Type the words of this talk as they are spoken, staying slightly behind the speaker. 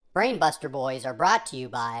Brainbuster Boys are brought to you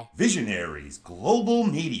by Visionaries Global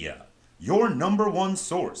Media, your number one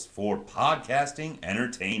source for podcasting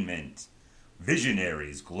entertainment.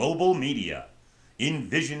 Visionaries Global Media,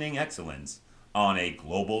 envisioning excellence on a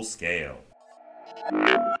global scale.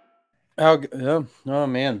 Oh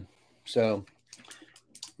man. So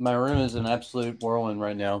my room is an absolute whirlwind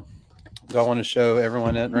right now. Do I want to show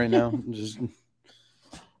everyone it right now? Just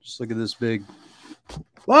look at this big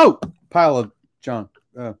pile of junk.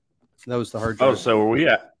 That was the hard drive. Oh, so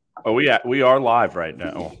we are live right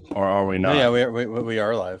now, or are we not? Yeah, we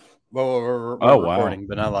are live. Well, we're recording,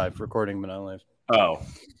 but not live. Recording, but not live. Oh,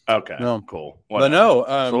 okay. No, cool. Whatever.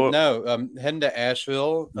 But heading to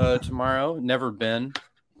Asheville tomorrow. Never been.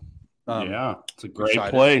 Yeah, it's a great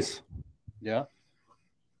excited. place. Yeah.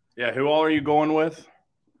 Who all are you going with?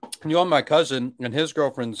 My cousin and his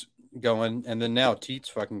girlfriend's going, and then now Teets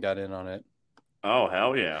fucking got in on it. Oh,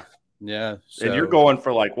 hell yeah. Yeah. And you're going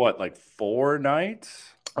for like 4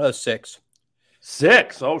 nights? 6.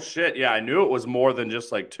 6? Oh, shit. Yeah, I knew it was more than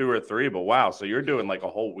just like 2 or 3, but wow. So you're doing like a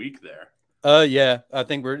whole week there. Yeah. I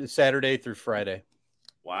think we're Saturday through Friday.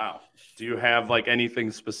 Wow. Do you have like anything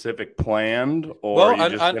specific planned? Or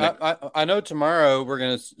I know tomorrow we're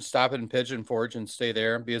going to stop in Pigeon Forge and stay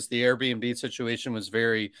there because the Airbnb situation was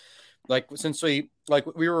very since we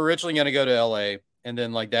were originally going to go to LA and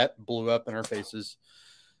then that blew up in our faces.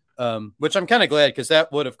 Which I'm kind of glad because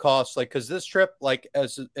that would have cost because this trip,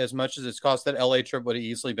 as much as it's cost, that LA trip would have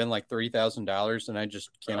easily been like $3,000, and I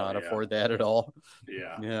just cannot afford that at all.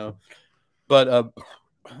 Yeah. But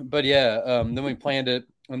yeah. Then we planned it,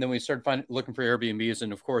 and then we started looking for Airbnbs,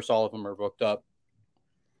 and of course, all of them are booked up.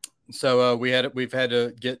 So we've had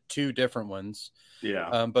to get 2 different ones.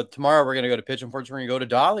 Yeah. But tomorrow we're gonna go to Pigeon Forge. We're gonna go to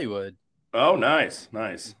Dollywood. Oh, nice.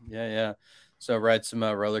 Yeah. So ride some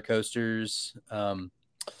roller coasters.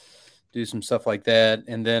 Do some stuff like that.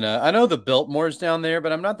 And then I know the Biltmore's down there,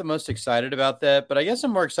 but I'm not the most excited about that. But I guess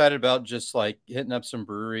I'm more excited about just hitting up some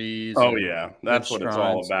breweries. Oh, yeah. That's what it's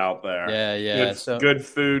all about there. Yeah. Good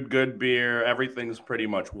food, good beer. Everything's pretty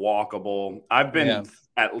much walkable. I've been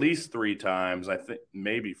at least 3 times, I think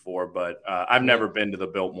maybe 4, but I've never been to the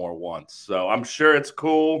Biltmore once. So I'm sure it's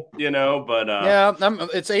cool, but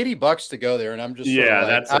it's $80 to go there. And I'm just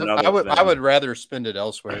that's another thing. I would rather spend it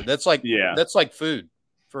elsewhere. That's that's like food.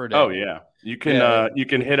 For a day. Oh yeah, you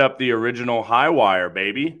can hit up the original High Wire,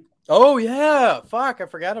 baby. Oh yeah, fuck, I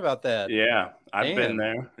forgot about that. Yeah, I've been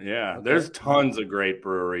there. Yeah, okay. There's tons of great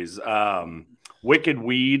breweries. Wicked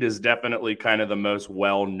Weed is definitely kind of the most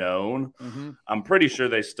well known. Mm-hmm. I'm pretty sure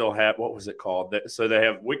they still have, what was it called? So they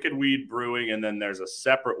have Wicked Weed Brewing, and then there's a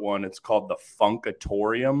separate one. It's called the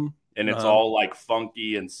Funkatorium. And it's all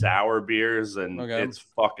funky and sour beers, and it's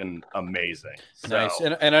fucking amazing. Nice.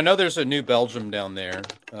 And I know there's a New Belgium down there.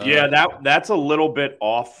 That's a little bit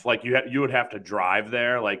off. You would have to drive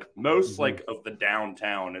there. Most of the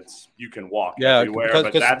downtown, you can walk everywhere,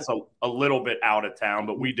 but that's a little bit out of town.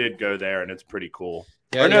 But we did go there, and it's pretty cool.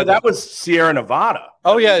 That was Sierra Nevada.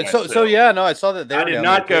 Oh yeah, I saw that there. I did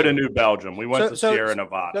not go to New Belgium. We went to Sierra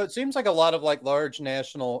Nevada. So it seems like a lot of large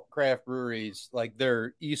national craft breweries,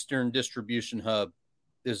 their eastern distribution hub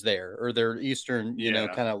is there, or their eastern,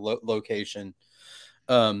 kind of location.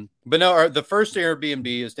 But no, the first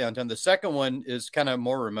Airbnb is downtown. The second one is kind of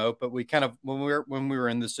more remote. But we kind of when we were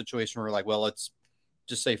in this situation, we were like, well, let's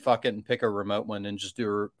just say fuck it and pick a remote one and just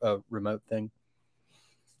do a remote thing.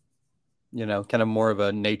 Kind of more of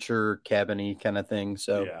a nature cabin-y kind of thing.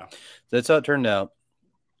 So that's how it turned out.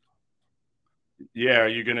 Yeah. Are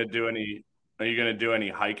you going to do any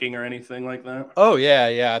hiking or anything like that? Oh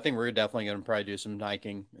yeah. I think we're definitely going to probably do some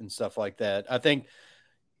hiking and stuff like that. I think,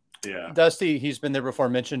 Dusty, he's been there before,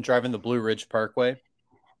 mentioned driving the Blue Ridge Parkway.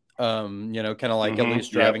 Kind of at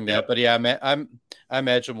least driving that. But yeah, I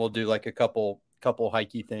imagine we'll do a couple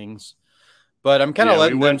hikey things, but I'm kind of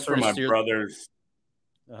letting them for my brothers.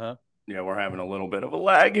 Uh-huh. Yeah, we're having a little bit of a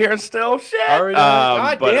lag here still. Shit.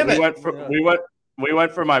 God damn it. We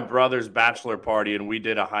went for my brother's bachelor party, and we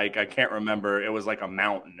did a hike. I can't remember. It was like a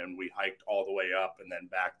mountain, and we hiked all the way up and then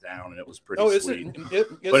back down, and it was pretty sweet.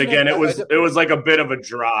 But again, it was like a bit of a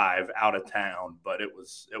drive out of town, but it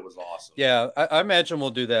was awesome. Yeah, I imagine we'll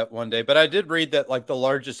do that one day. But I did read that the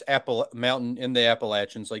largest mountain in the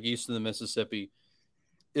Appalachians, east of the Mississippi,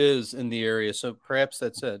 is in the area. So perhaps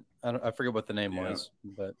that's it. I forget what the name was,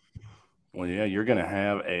 but. Well, yeah, you're going to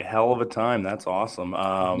have a hell of a time. That's awesome.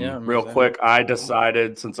 Real quick, I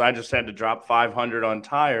decided, since I just had to drop 500 on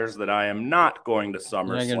tires, that I am not going to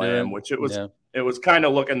SummerSlam, which it was kind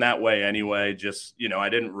of looking that way anyway. Just, I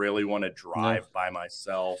didn't really want to drive by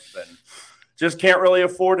myself and just can't really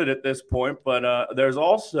afford it at this point. But there's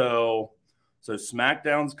also So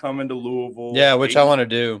SmackDown's coming to Louisville. Yeah, which I want to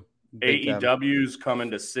do. AEW's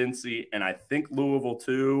coming to Cincy, and I think Louisville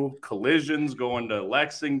too. Collision's going to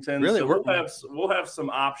Lexington. Really? So we'll have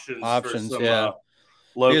some options for some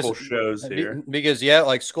local shows here. Because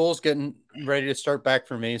like school's getting ready to start back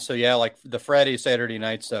for me. So yeah, like the Friday, Saturday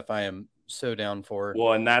night stuff, I am so down for.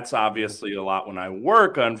 Well, and that's obviously a lot when I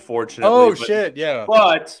work, unfortunately. Oh, shit, yeah.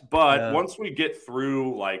 But once we get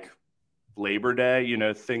through like Labor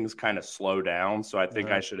Day, things kind of slow down. So I think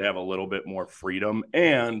I should have a little bit more freedom,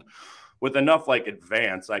 and with enough like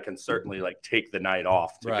advance, I can certainly like take the night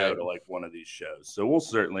off to go to like one of these shows. So we'll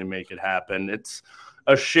certainly make it happen. It's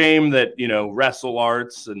a shame that, Wrestle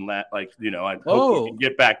Arts and that, like, I hope we can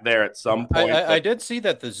get back there at some point. I did see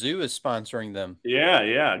that the zoo is sponsoring them.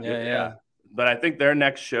 Yeah. But I think their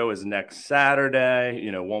next show is next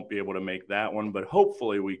Saturday. Won't be able to make that one, but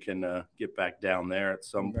hopefully we can get back down there at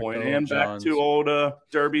some point and back to old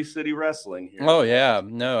Derby City Wrestling here. Oh, yeah.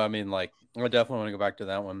 No, I mean, like, I definitely want to go back to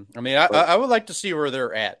that one. I mean, I would like to see where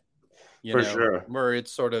they're at. For sure. Where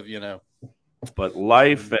it's sort of, But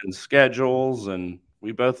life and schedules, and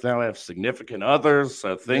we both now have significant others,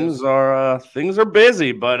 so things are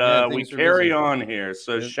busy, but we carry on here.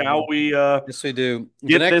 So shall we? Yes, we do.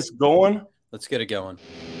 Get this going. Let's get it going.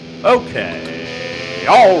 Okay.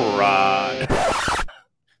 All right.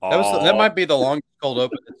 That might be the longest cold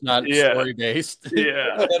open. It's not story based.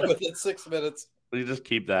 Yeah. Within 6 minutes. We just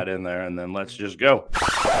keep that in there, and then let's just go.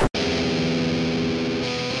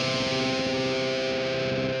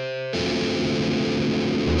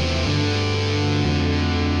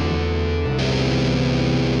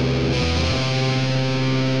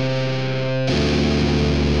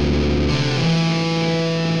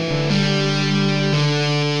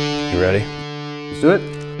 Ready? Let's do it.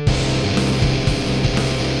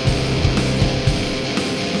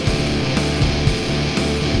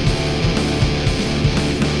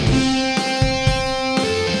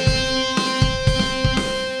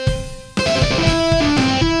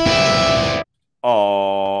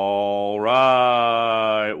 All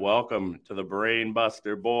right. Welcome to the Brain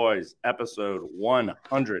Buster Boys, episode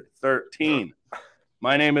 113.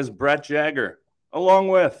 My name is Brett Jagger, along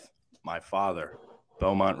with my father,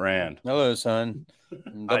 Beaumont Rand. Hello, son.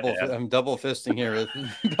 I'm double fisting here with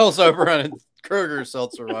Bell's Overrun and Kroger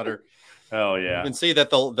seltzer water. Oh yeah! You can see that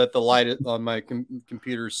the light on my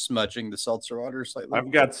computer is smudging the seltzer water slightly. I've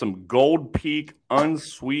got some Gold Peak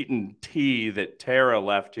unsweetened tea that Tara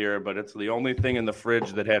left here, but it's the only thing in the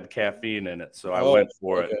fridge that had caffeine in it, so I went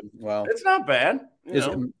for it. Wow, it's not bad.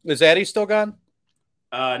 Is Addie still gone?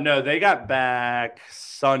 No, they got back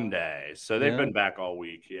Sunday, so they've been back all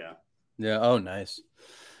week. Yeah. Yeah. Oh, nice.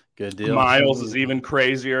 Good deal. Miles is even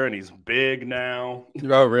crazier, and he's big now.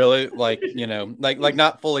 Oh, really? Like, like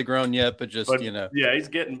not fully grown yet, but just, Yeah, he's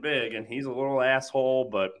getting big, and he's a little asshole,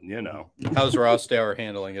 but, How's Ross Dower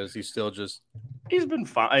handling it? Is he still just... He's been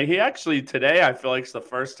fine. He actually, today, I feel like it's the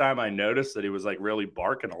first time I noticed that he was, like, really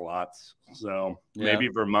barking a lot. So maybe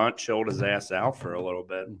Vermont chilled his ass out for a little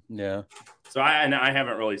bit. Yeah. So I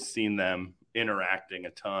haven't really seen them interacting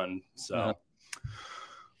a ton, so...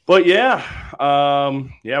 But we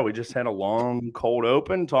just had a long cold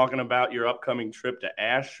open talking about your upcoming trip to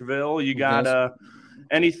Asheville. You got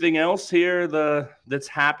anything else here that's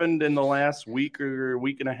happened in the last week or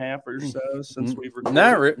week and a half or so since we've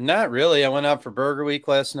recorded? Not really. I went out for Burger Week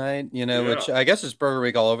last night, which I guess is Burger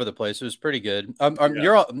Week all over the place. It was pretty good.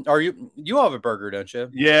 You all have a burger, don't you?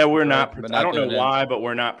 Yeah, we're not. I don't know why, but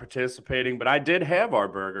we're not participating. But I did have our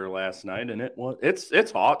burger last night, and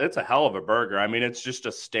it's hot. It's a hell of a burger. I mean, it's just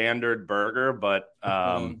a standard burger, but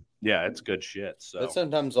it's good shit. So that's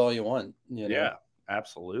sometimes all you want. Yeah.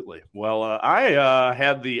 Absolutely. Well, I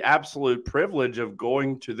had the absolute privilege of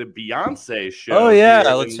going to the Beyonce show. Oh, yeah.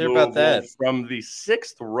 Let's hear about that. From the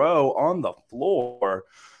 6th row on the floor.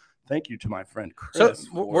 Thank you to my friend Chris.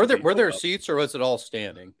 So were there seats or was it all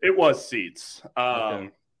standing? It was seats.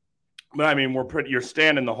 But I mean, you're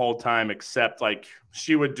standing the whole time, except like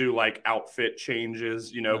she would do like outfit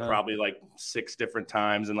changes, probably like 6 different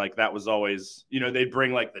times. And like, that was always, they'd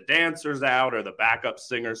bring like the dancers out or the backup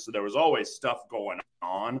singers. So there was always stuff going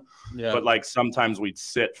on. Yeah. But like, sometimes we'd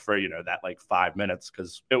sit for, that like 5 minutes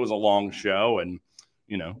because it was a long show and,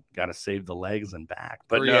 got to save the legs and back.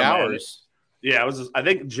 But 3 hours. Yeah, it was, I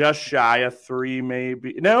think, just shy of 3,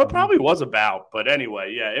 maybe. No, it probably was about. But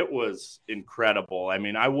anyway, yeah, it was incredible. I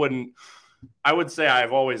mean, I would say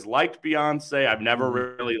I've always liked Beyonce. I've never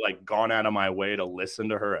really like gone out of my way to listen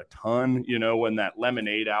to her a ton. When that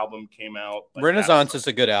Lemonade album came out. Renaissance is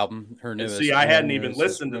a good album. Her newest. See, I hadn't even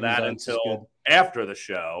listened to that until after the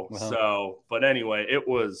show. Uh-huh. So, but anyway, it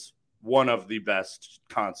was one of the best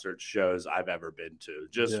concert shows I've ever been to.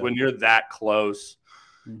 Just when you're that close,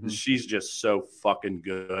 she's just so fucking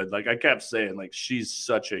good. Like I kept saying, like she's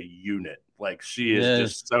such a unit. Like she is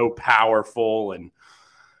just so powerful, and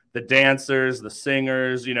the dancers, the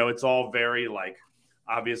singers, you know, it's all very like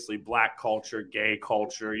obviously Black culture, gay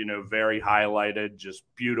culture, you know, very highlighted, just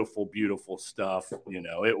beautiful, beautiful stuff. You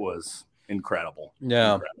know, it was incredible.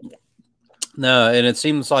 Yeah. Incredible. No, and it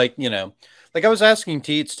seems like, you know, like I was asking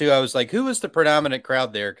Teets too. I was like, who was the predominant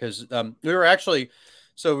crowd there? Because we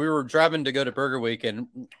were driving to go to Burger Week, and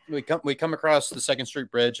we come across the 2nd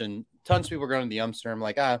Street Bridge, and tons of people going to the Umster. I'm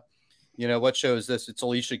like, you know, what show is this? It's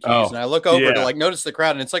Alicia Keys. And I look over to like notice the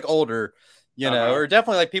crowd, and it's like older, you know, or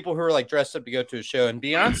definitely like people who are like dressed up to go to a show. And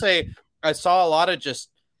Beyonce, I saw a lot of just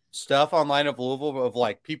stuff online of Louisville of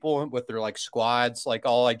like people with their like squads, like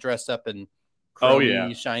all like dressed up in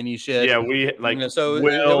shiny shit. Yeah, we like, you know, so it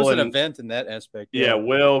was an event in that aspect. Yeah,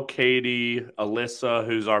 Will, Katie, Alyssa,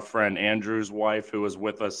 who's our friend Andrew's wife, who was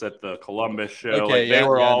with us at the Columbus show. They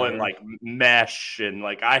were all in like mesh, and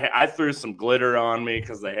like I threw some glitter on me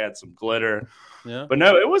because they had some glitter. Yeah, but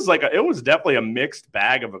no, it was definitely a mixed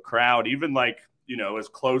bag of a crowd. Even like, you know, as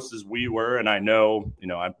close as we were, and I know, you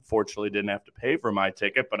know, I fortunately didn't have to pay for my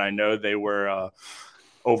ticket, but I know they were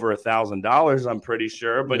over $1,000, I'm pretty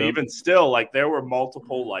sure. But even still, like there were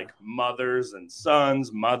multiple like mothers and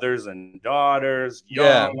sons, mothers and daughters,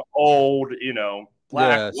 young, old, you know,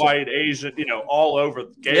 Black, white, Asian, you know, all over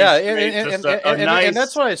the game. And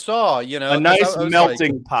that's what I saw, you know, a nice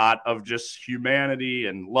melting pot of just humanity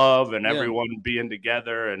and love and everyone being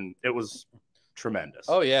together, and it was tremendous.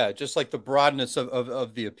 Oh yeah, just like the broadness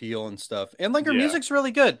of the appeal and stuff, and like her music's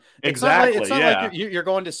really good. It's not like you're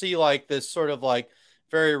going to see like this sort of like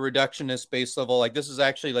very reductionist base level. Like this is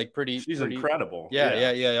actually like pretty incredible.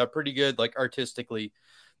 Yeah, pretty good, like artistically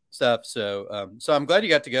stuff. So so I'm glad you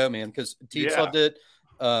got to go, man, because Teets loved it.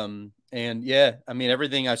 And yeah, I mean,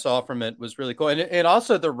 everything I saw from it was really cool, and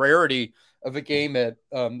also the rarity of a game at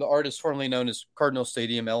the artist formerly known as Cardinal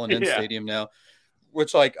Stadium, L&N Stadium now,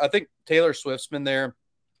 which like I think Taylor Swift's been there.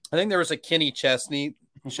 I think there was a Kenny Chesney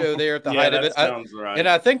show there at the height of it. Sounds right. And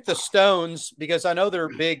I think the Stones, because I know their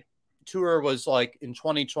big tour was like in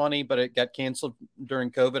 2020, but it got canceled during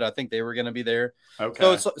COVID. I think they were going to be there.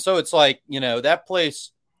 Okay. So it's like, you know, that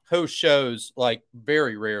place hosts shows like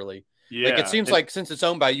very rarely. Yeah. Like it seems like since it's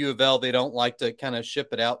owned by U of L, they don't like to kind of ship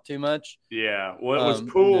it out too much. Yeah. Well, it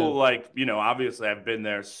was cool. Like, you know, obviously I've been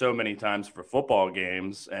there so many times for football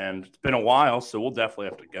games, and it's been a while, so we'll definitely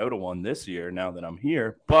have to go to one this year now that I'm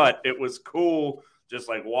here. But it was cool just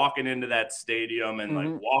like walking into that stadium and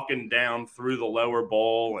like walking down through the lower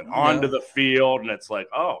bowl and onto the field. And it's like,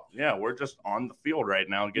 oh yeah, we're just on the field right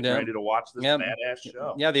now getting ready to watch this badass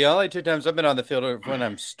show. Yeah. The only 2 times I've been on the field are when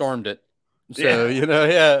I'm stormed it. So, you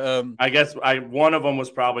know, I guess one of them was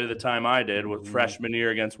probably the time I did with freshman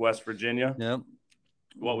year against West Virginia. Yeah.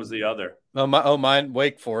 What was the other? Mine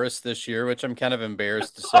Wake Forest this year, which I'm kind of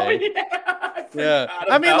embarrassed to say. Yeah.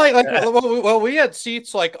 I mean, we had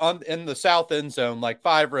seats like in the south end zone, like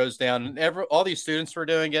 5 rows down, and all these students were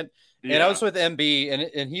doing it. And I was with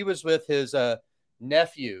MB, and he was with his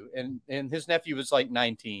nephew, and his nephew was like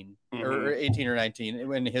 19 or 18 or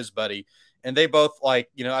 19, and his buddy, and they both like,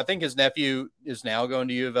 you know, I think his nephew is now going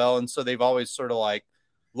to U of L, and so they've always sort of like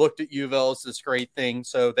looked at U of L as this great thing,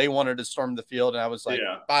 so they wanted to storm the field, and I was like,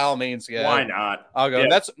 by all means, why not? I'll go.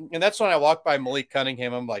 Yeah. And that's when I walked by Malik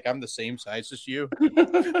Cunningham. I'm like, I'm the same size as you.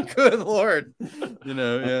 Good Lord, you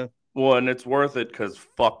know, Well, and it's worth it because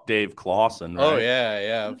fuck Dave Clawson, right? Oh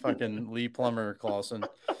yeah, fucking Lee Plummer Clawson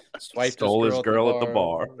stole his girl at the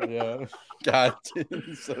bar. Yeah, God.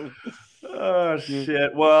 Oh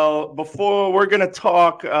shit. Well, before we're gonna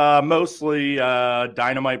talk mostly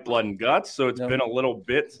Dynamite Blood and Guts, so it's been a little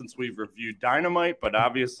bit since we've reviewed Dynamite, but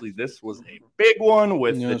obviously this was a big one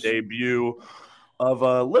with the debut of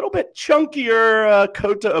a little bit chunkier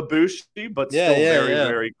Kota Ibushi, but still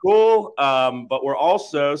very cool. But we're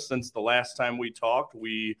also, since the last time we talked,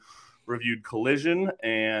 we reviewed Collision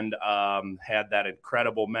and had that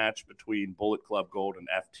incredible match between Bullet Club Gold and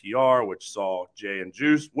FTR, which saw Jay and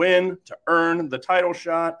Juice win to earn the title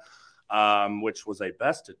shot, which was a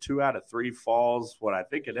best of 2 out of 3 falls. What I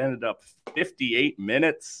think it ended up 58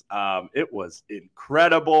 minutes. It was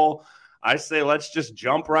incredible. I say let's just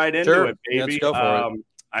jump right into it, baby. Let's go for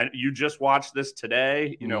it. You just watched this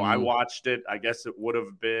today. You know, I watched it. I guess it would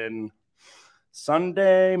have been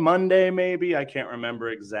Sunday, Monday, maybe. I can't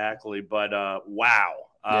remember exactly, but wow.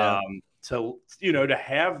 To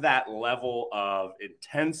have that level of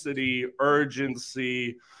intensity,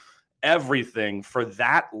 urgency, everything for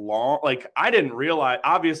that long. Like, I didn't realize,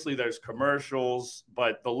 obviously there's commercials,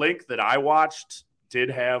 but the link that I watched did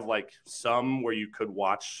have like some where you could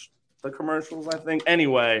watch the commercials, I think.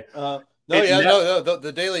 Anyway.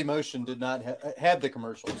 The Daily Motion did not have the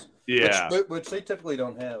commercials. Yeah. Which they typically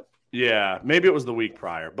don't have. Yeah. Maybe it was the week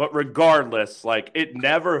prior, but regardless, like, it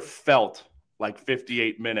never felt like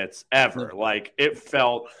 58 minutes ever. Yeah. Like, it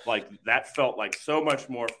felt like so much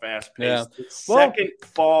more fast paced. Yeah. Second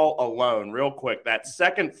fall alone, real quick, that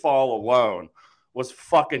second fall alone was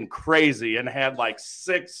fucking crazy and had like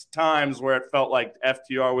 6 times where it felt like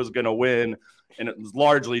FTR was going to win. And it was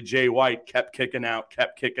largely Jay White kept kicking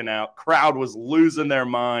out. Crowd was losing their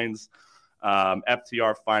minds.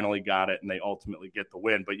 FTR finally got it, and they ultimately get the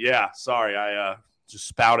win. But yeah, sorry, I just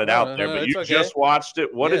spouted out there. But you just watched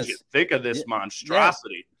it. What did you think of this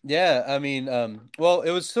monstrosity? Yeah, I mean, well,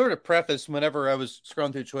 it was sort of prefaced whenever I was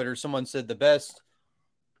scrolling through Twitter. Someone said the best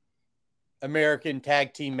American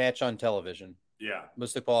tag team match on television. Yeah,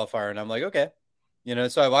 was the qualifier, and I'm like, okay,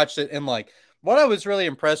 so I watched it, and like, what I was really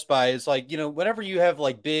impressed by is like, whenever you have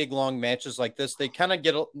like big long matches like this, they kind of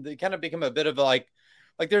become a bit of like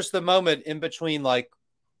there's the moment in between, like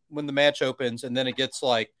when the match opens and then it gets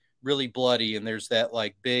like really bloody, and there's that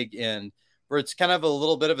like big end where it's kind of a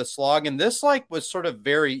little bit of a slog. And this like was sort of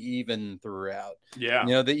very even throughout. Yeah.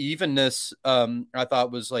 The evenness, I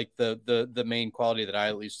thought was like the main quality that I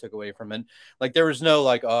at least took away from it. Like, there was no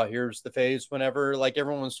like, oh, here's the phase whenever like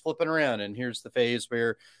everyone was flipping around, and here's the phase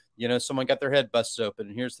where, someone got their head busted open,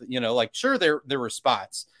 and here's the, like, sure, there were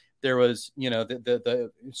spots. There was,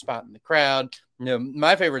 the spot in the crowd.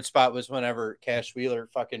 My favorite spot was whenever Cash Wheeler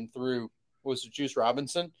fucking threw, was it Juice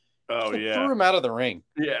Robinson? Oh, yeah. Threw him out of the ring.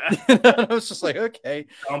 Yeah. I was just like, okay.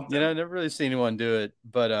 I never really seen anyone do it.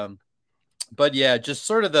 But yeah, just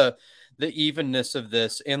sort of the evenness of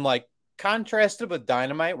this, and like contrasted with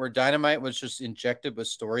Dynamite, where Dynamite was just injected with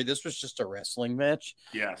story. This was just a wrestling match.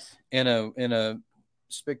 Yes. In a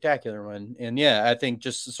spectacular one. And yeah, I think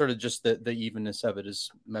just the evenness of it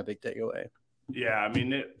is my big takeaway. Yeah, I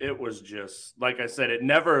mean, it was just, like I said, it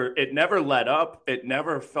never let up. It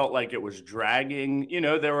never felt like it was dragging.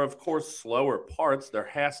 There were, of course, slower parts. There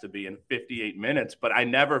has to be in 58 minutes, but I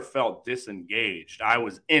never felt disengaged. I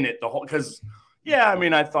was in it the whole, because, yeah, I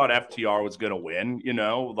mean, I thought FTR was going to win,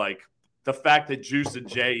 like the fact that Juice and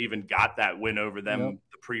Jay even got that win over them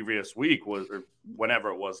the previous week or whenever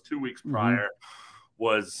it was, 2 weeks prior,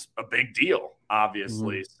 was a big deal,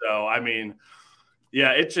 obviously. So, I mean,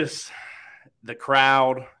 yeah, it just... the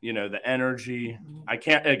crowd, the energy. I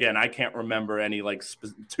can't remember any like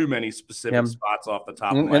too many specific spots off the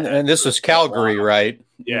top of my head. And this was Calgary, right?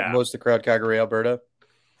 Yeah. Was the crowd Calgary, Alberta?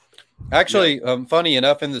 Actually, funny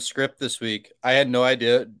enough, in the script this week, I had no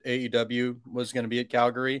idea AEW was going to be at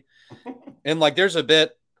Calgary. And like, there's a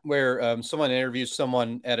bit where someone interviews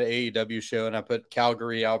someone at an AEW show, and I put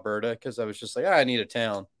Calgary, Alberta, because I was just like, I need a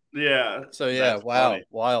town. Yeah. So yeah, wow, funny.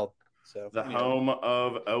 Wild. So, the home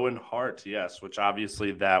of Owen Hart, yes, which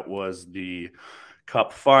obviously that was the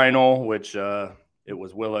Cup final, which it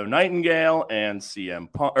was Willow Nightingale and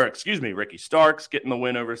Ricky Starks getting the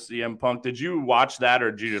win over CM Punk. Did you watch that,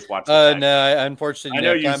 or did you just watch? No, I unfortunately I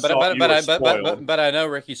know you saw, but I know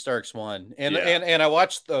Ricky Starks won, and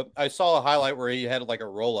I saw a highlight where he had like a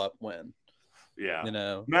roll up win.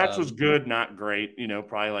 Yeah, match was good, not great.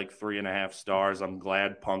 Probably like 3.5 stars. I'm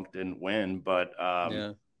glad Punk didn't win, but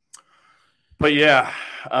But yeah,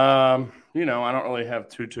 I don't really have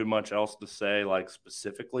too much else to say, like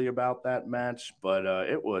specifically about that match, but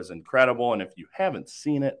it was incredible. And if you haven't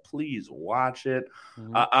seen it, please watch it.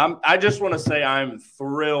 I just want to say I'm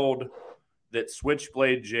thrilled that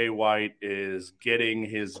Switchblade Jay White is getting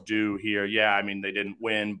his due here. Yeah, I mean, they didn't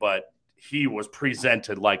win, but he was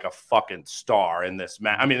presented like a fucking star in this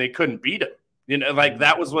match. I mean, they couldn't beat him. Like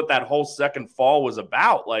that was what that whole second fall was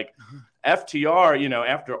about. Like, FTR,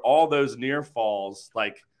 after all those near falls,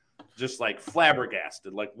 like just like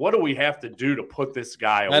flabbergasted. Like, what do we have to do to put this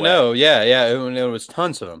guy away? I know, yeah. It was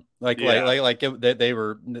tons of them. They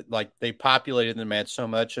were like they populated the match so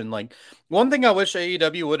much. And like one thing I wish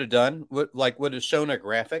AEW would have done would have shown a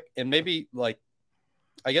graphic, and maybe like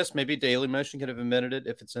I guess maybe Daily Motion could have admitted it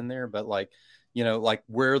if it's in there, but like like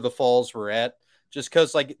where the falls were at. Just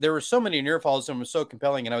because, like, there were so many near falls and it was so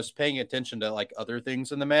compelling, and I was paying attention to like other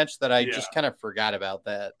things in the match that I just kind of forgot about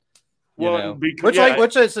that.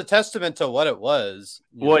 Which is a testament to what it was.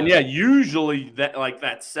 And usually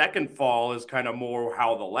that second fall is kind of more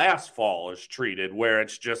how the last fall is treated, where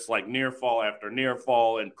it's just like near fall after near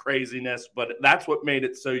fall and craziness. But that's what made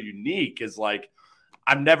it so unique. Is like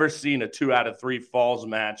I've never seen a 2 out of 3 falls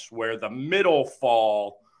match where the middle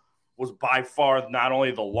fall was by far not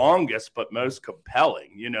only the longest, but most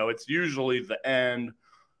compelling. You know, it's usually the end.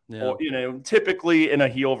 Yeah. Or, you know, typically in a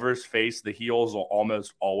heel versus face, the heels will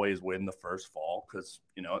almost always win the first fall because,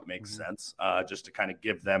 you know, it makes sense just to kind of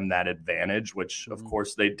give them that advantage, which, of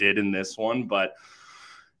course, they did in this one. But,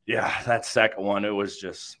 yeah, that second one, it was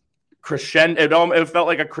just crescendo. It felt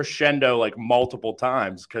like a crescendo like multiple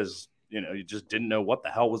times because, you know, you just didn't know what the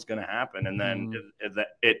hell was going to happen. And then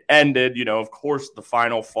it ended, you know, of course, the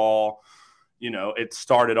final fall. You know, it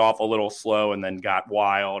started off a little slow and then got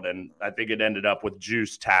wild. And I think it ended up with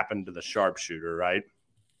Juice tapping to the sharpshooter, right?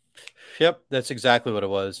 Yep, that's exactly what it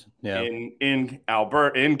was. Yeah.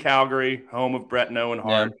 In Calgary, home of Bret and Owen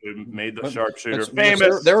Hart, who made the sharpshooter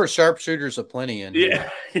famous. There were sharpshooters aplenty in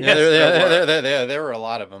here. There were a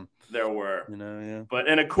lot of them. There were. You know, yeah. But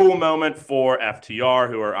in a cool moment for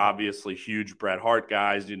FTR, who are obviously huge Bret Hart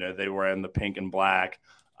guys, you know, they were in the pink and black.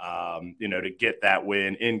 You know, to get that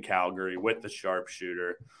win in Calgary with the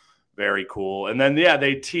sharpshooter. Very cool. And then, yeah,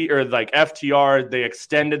 FTR, they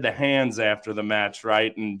extended the hands after the match,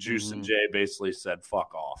 right? And Juice and Jay basically said,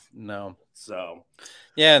 fuck off. No. So,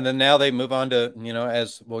 yeah. And then now they move on to, you know,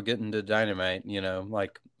 as we'll get into Dynamite, you know,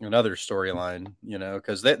 like another storyline, you know,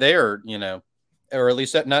 because they are, you know, or at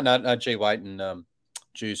least not Jay White and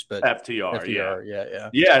Juice, but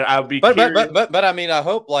FTR. Yeah. I'll be curious. But I mean, I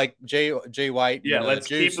hope like Jay White. Yeah, let's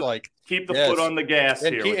Juice, keep the foot on the gas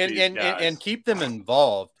and here, and keep them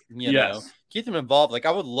involved. You know, keep them involved. Like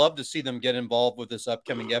I would love to see them get involved with this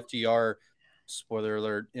upcoming FTR. Spoiler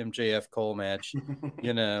alert: MJF Cole match.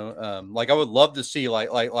 You know, like I would love to see like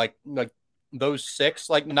those six,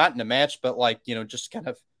 like not in a match, but like, you know, just kind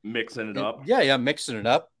of mixing it up. Yeah, mixing it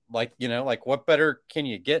up. Like, you know, like what better can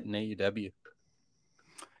you get in AEW?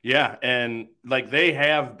 Yeah, and like they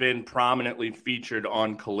have been prominently featured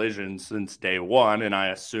on Collision since day one, and I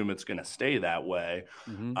assume it's going to stay that way.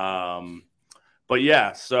 But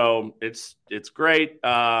yeah, so it's great.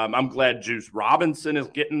 I'm glad Juice Robinson is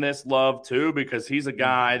getting this love too, because he's a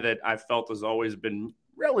guy that I felt has always been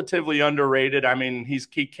relatively underrated. I mean,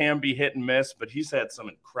 he can be hit and miss, but he's had some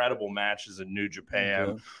incredible matches in New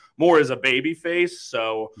Japan. More as a babyface,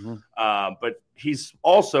 so but he's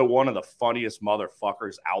also one of the funniest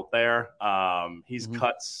motherfuckers out there. He's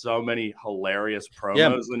cut so many hilarious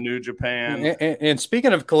promos in New Japan. And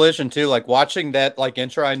speaking of Collision too, like watching that like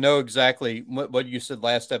intro, I know exactly what you said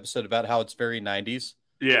last episode about how it's very 90s.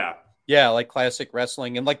 Yeah, like classic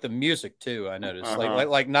wrestling and like the music too. I noticed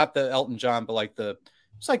like not the Elton John, but like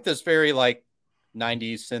it's like this very like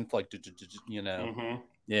 90s synth, like you know.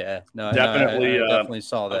 Yeah, no, definitely, I definitely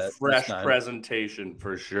saw that. A fresh presentation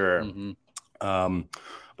for sure.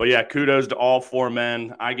 But yeah, kudos to all four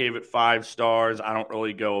men. I gave it 5 stars. I don't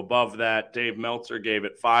really go above that. Dave Meltzer gave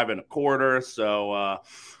it 5 1/4. So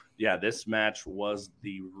yeah, this match was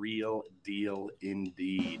the real deal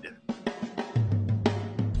indeed.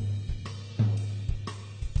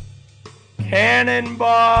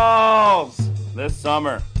 Cannonballs this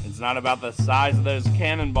summer. It's not about the size of those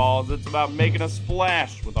cannonballs. It's about making a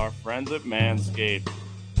splash with our friends at Manscaped.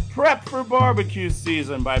 Prep for barbecue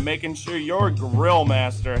season by making sure your grill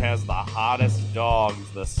master has the hottest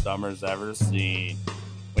dogs the summer's ever seen.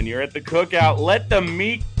 When you're at the cookout, let the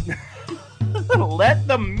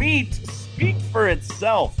meat speak for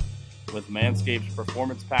itself with Manscaped's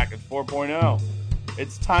Performance Package 4.0.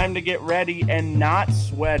 It's time to get ready and not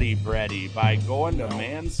sweaty, Bretty, by going to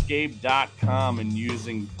manscaped.com and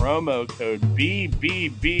using promo code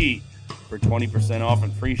BBB for 20% off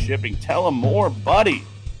and free shipping. Tell them more, buddy.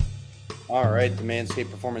 All right, the Manscaped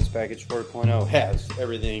Performance Package 4.0 has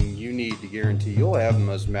everything you need to guarantee you'll have the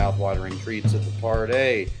most mouth-watering treats at the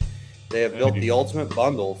party. They have built the ultimate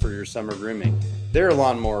bundle for your summer grooming. Their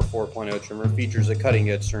Lawnmower 4.0 trimmer features a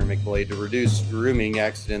cutting-edge ceramic blade to reduce grooming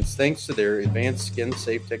accidents thanks to their advanced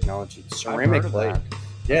skin-safe technology. Ceramic blade.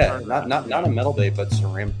 Yeah, not a metal blade, but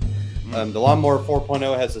ceramic. The Lawnmower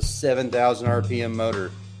 4.0 has a 7,000 RPM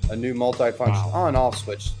motor, a new multifunction on-off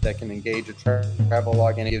switch that can engage a travel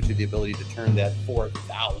log, and it gives you the ability to turn that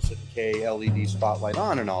 4,000K LED spotlight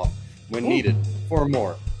on and off when needed for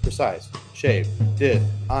more precise shave. Did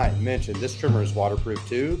I mention this trimmer is waterproof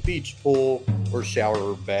too? Beach, pool, or shower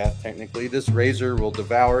or bath, technically. This razor will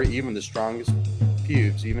devour even the strongest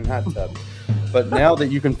pubes, even hot tub. But now that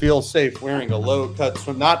you can feel safe wearing a low-cut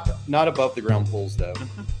swim, not above the ground pools though.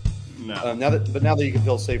 No. Now that you can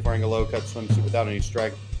feel safe wearing a low-cut swimsuit without any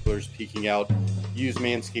stragglers peeking out, use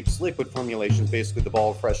Manscaped's liquid formulations, basically the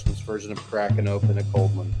ball freshness version of cracking open a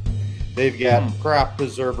cold one. They've got crop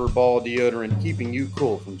preserver ball deodorant keeping you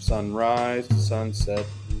cool from sunrise to sunset.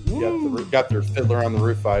 Got their Fiddler on the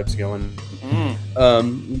Roof vibes going.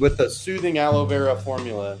 With the soothing aloe vera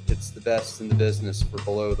formula, it's the best in the business for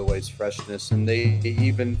below the waist freshness, and they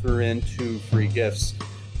even threw in 2 free gifts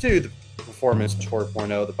to the Performance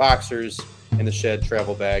 4.0, the boxers and the Shed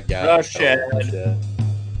travel bag guy. The Shed.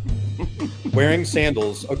 Wearing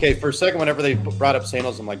sandals. Okay, for a second, whenever they brought up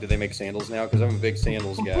sandals, I'm like, do they make sandals now? Because I'm a big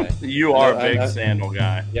sandals guy. You are a big sandal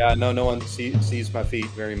guy. Yeah, no one sees my feet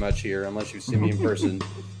very much here unless you see me in person.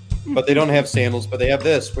 But they don't have sandals, but they have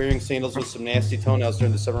this, wearing sandals with some nasty toenails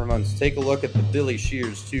during the summer months. Take a look at the Billy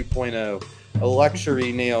Shears 2.0, a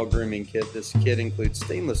luxury nail grooming kit. This kit includes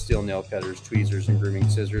stainless steel nail cutters, tweezers, and grooming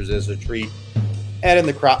scissors as a treat. Add in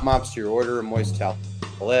the crop mops to your order, a moist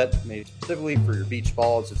towelette made specifically for your beach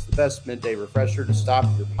balls. It's the best midday refresher to stop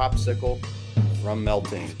your popsicle from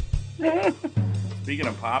melting. Speaking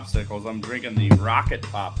of popsicles, I'm drinking the Rocket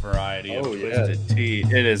Pop variety of Twisted Tea.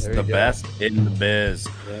 It is the best in the biz.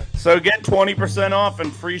 Yeah. So get 20% off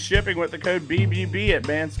and free shipping with the code BBB at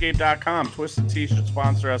manscaped.com. Twisted Tea should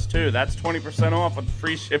sponsor us too. That's 20% off with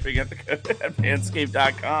free shipping at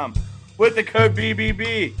manscaped.com with the code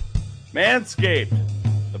BBB. Manscaped,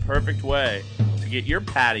 the perfect way to get your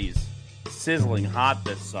patties sizzling hot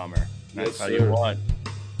this summer. And I tell you what,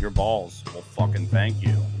 your balls will fucking thank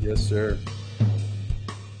you. Yes, sir.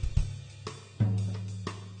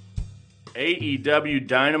 AEW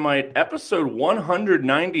Dynamite episode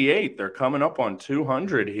 198. They're coming up on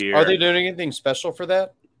 200 here. Are they doing anything special for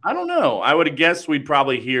that? I don't know. I would guess we'd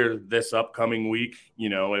probably hear this upcoming week. You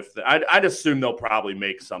know, if I'd assume they'll probably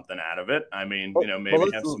make something out of it. I mean,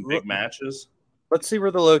 maybe have some big matches. Let's see where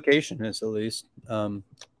the location is at least. July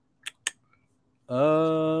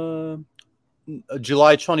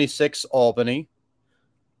 26th, Albany.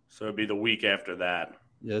 So it'd be the week after that.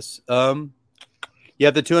 Yes. Yeah,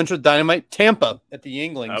 the 200th Dynamite, Tampa at the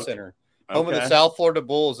Yuengling Center. Home of the South Florida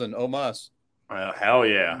Bulls and Omas. Hell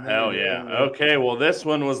yeah. Okay, well, this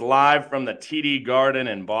one was live from the TD Garden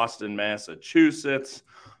in Boston, Massachusetts.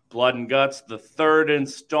 Blood and Guts, the third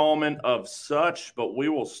installment of such, but we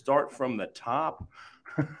will start from the top.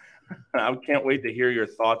 I can't wait to hear your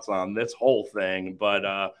thoughts on this whole thing,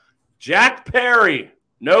 but Jack Perry,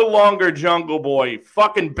 no longer Jungle Boy,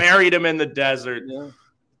 fucking buried him in the desert,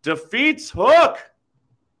 defeats Hook,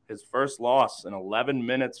 his first loss in 11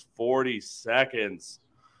 minutes, 40 seconds.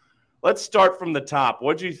 Let's start from the top.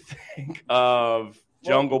 What'd you think of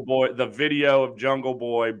Jungle Boy, the video of Jungle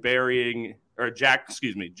Boy Jack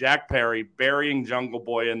Perry burying Jungle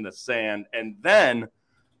Boy in the sand, and then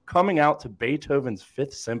coming out to Beethoven's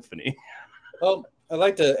Fifth Symphony? Well, I'd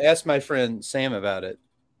like to ask my friend Sam about it.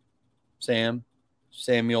 Samuel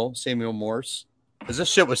Morse. Because this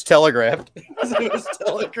shit was telegraphed. It was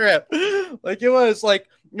telegraphed. It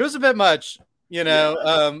was a bit much, I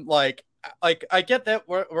get that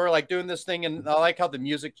we're like doing this thing, and I like how the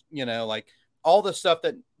music, all the stuff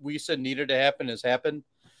that we said needed to happen has happened,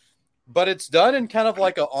 but it's done in kind of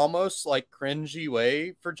like a almost like cringy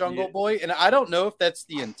way for Jungle Boy. And I don't know if that's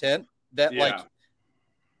the intent, that like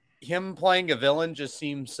him playing a villain just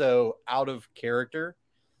seems so out of character.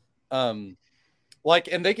 I don't know,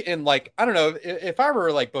 if I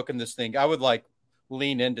were like booking this thing, I would like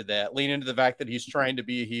lean into the fact that he's trying to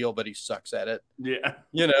be a heel, but he sucks at it. Yeah.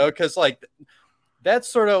 Because like that's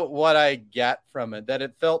sort of what I got from it, that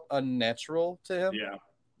it felt unnatural to him. Yeah.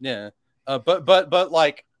 Yeah. But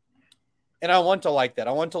like, and I want to like that.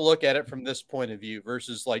 I want to look at it from this point of view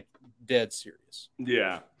versus like dead serious.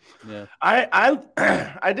 Yeah. Yeah. I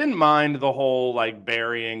didn't mind the whole like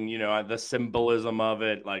burying, the symbolism of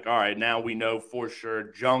it. Like, all right, now we know for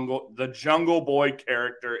sure the Jungle Boy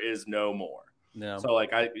character is no more. No. So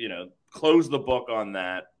like close the book on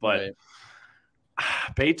that. But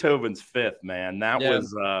Beethoven's Fifth, man, that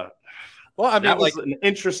was was an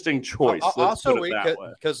interesting choice. Also,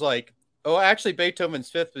 because actually Beethoven's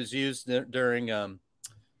Fifth was used during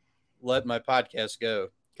Let My Podcast Go.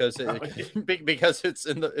 Because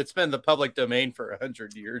it's been the public domain for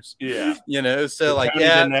 100 years. Yeah. So like,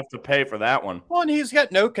 didn't have to pay for that one. Well, and he's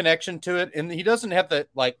got no connection to it, and he doesn't have the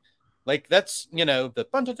like that's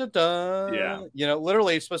the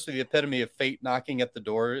literally it's supposed to be the epitome of fate knocking at the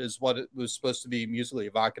door is what it was supposed to be musically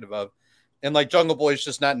evocative of, and like Jungle Boy's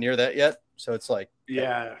just not near that yet. So it's like he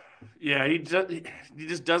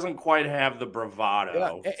just doesn't quite have the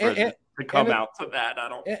bravado to come out to that. I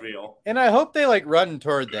don't feel, and I hope they like run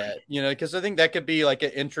toward that, because I think that could be like an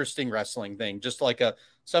interesting wrestling thing, just like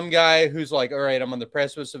some guy who's like, all right, I'm on the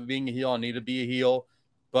precipice of being a heel, I need to be a heel,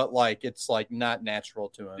 but like it's like not natural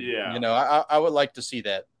to him. Yeah, I would like to see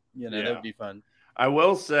that. That would be fun. I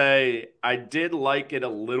will say I did like it a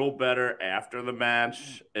little better after the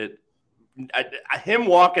match. him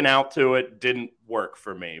walking out to it didn't work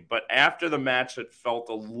for me. But after the match, it felt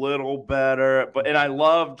a little better. And I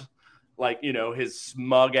loved, like, you know, his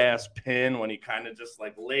smug ass pin when he kind of just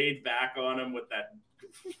like laid back on him with that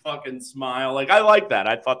fucking smile. Like, I like that.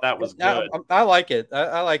 I thought that was good. I like it.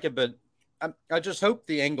 I like it, but I just hope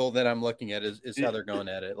the angle that I'm looking at is how they're going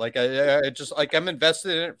at it. Like, I just, like, I'm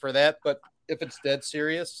invested in it for that. But if it's dead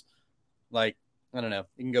serious, like, I don't know.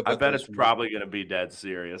 You can go. I bet it's probably going to be dead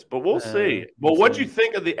serious, but we'll see. Well, what'd you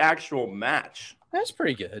think of the actual match? That's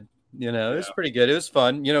pretty good. You know, it was pretty good. It was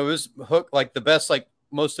fun. You know, it was Hook, like the best, like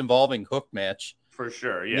most involving Hook match. For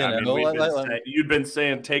sure. Yeah. I mean, you'd been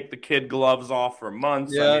saying take the kid gloves off for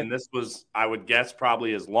months. Yeah. I mean, this was, I would guess,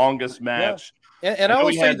 probably his longest match. Yeah. And I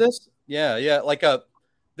will say this. Yeah. Like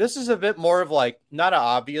this is a bit more of like, not an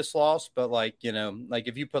obvious loss, but like, you know, like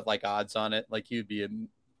if you put like odds on it, like you'd be a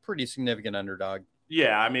pretty significant underdog.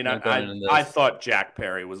 Yeah, I mean, I thought Jack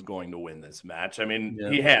Perry was going to win this match. I mean,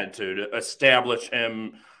 he had to establish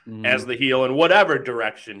him as the heel in whatever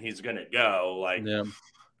direction he's going to go. Like,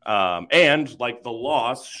 and like the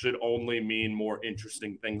loss should only mean more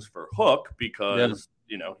interesting things for Hook because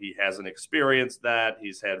you know he hasn't experienced that.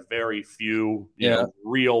 He's had very few, you know,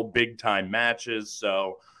 real big time matches.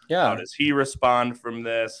 So how does he respond from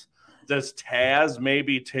this? Does Taz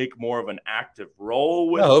maybe take more of an active role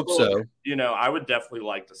with? I hope so. You know, I would definitely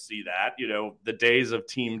like to see that. You know, the days of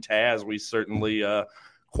Team Taz, we certainly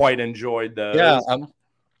quite enjoyed those. Yeah,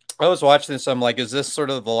 I was watching this. I'm like, is this sort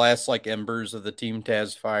of the last like embers of the Team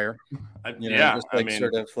Taz fire? You know, just like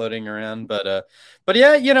sort of floating around. But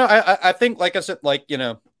yeah, you know, I think, like I said, like, you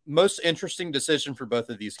know, most interesting decision for both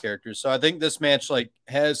of these characters. So I think this match like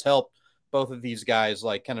has helped both of these guys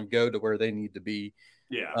like kind of go to where they need to be.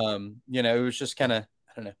 Yeah. You know, it was just kind of,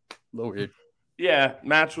 I don't know, a little weird. Yeah,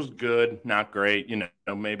 match was good, not great. You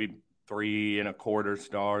know, maybe 3.25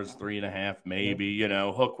 stars, 3.5, maybe. You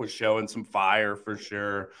know, Hook was showing some fire for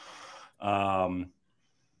sure. But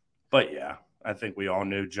yeah, I think we all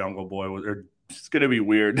knew Jungle Boy was. It's gonna be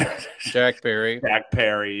weird. Jack Perry,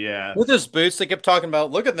 yeah. With his boots, they kept talking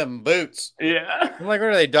about. Look at them boots. Yeah. I'm like, what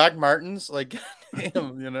are they, Doc Martens? Like,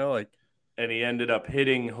 damn, you know, like. And he ended up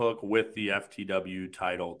hitting Hook with the FTW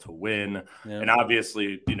title to win. Yeah. And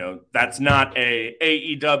obviously, you know, that's not a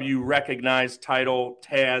AEW recognized title.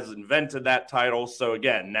 Taz invented that title. So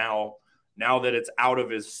again, now that it's out of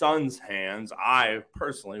his son's hands, I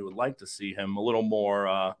personally would like to see him a little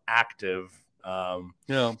more active.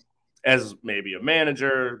 As maybe a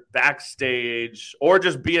manager, backstage, or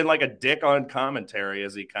just being like a dick on commentary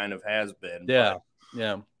as he kind of has been. Yeah. But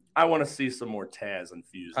yeah. I want to see some more Taz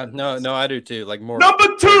infused. No, I do too. Like more.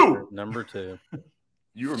 Number two.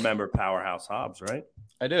 You remember Powerhouse Hobbs, right?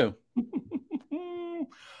 I do.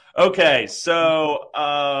 Okay,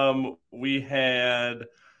 so we had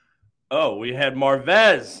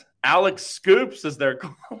Marvez, Alex Scoops, as they're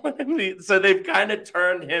calling him. So they've kind of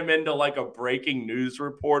turned him into like a breaking news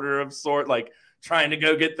reporter of sort, like trying to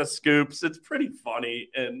go get the scoops. It's pretty funny,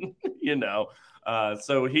 and you know.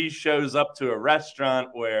 So he shows up to a restaurant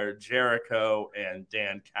where Jericho and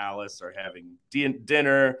Dan Callis are having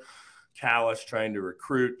dinner. Callis trying to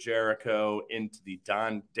recruit Jericho into the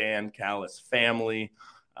Dan Callis family.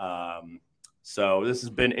 So this has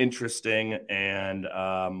been interesting. And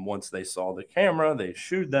once they saw the camera, they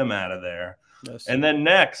shooed them out of there. Yes. And then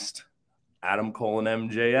next, Adam Cole and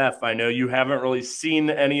MJF. I know you haven't really seen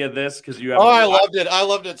any of this because you haven't. I loved it. I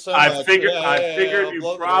loved it so much. I figured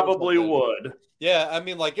you probably would. Yeah, I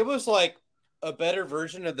mean, like, it was like a better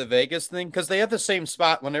version of the Vegas thing because they had the same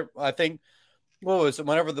spot whenever, I think, what was it?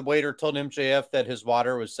 Whenever the waiter told MJF that his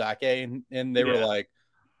water was sake, and they were like,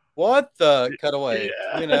 what the cutaway?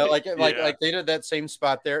 Yeah. You know, like they did that same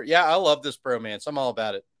spot there. Yeah, I love this bromance. I'm all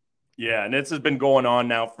about it. Yeah, and this has been going on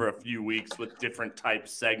now for a few weeks with different type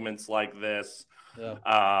segments like this. Yeah.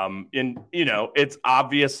 And you know, it's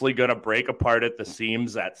obviously going to break apart at the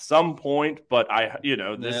seams at some point, but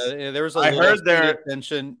there was I heard their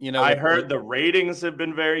tension. You know, I heard the ratings have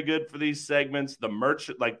been very good for these segments. The merch,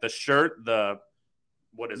 like the shirt,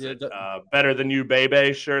 what is it? Better Than You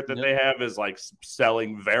Baby shirt that they have is like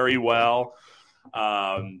selling very well.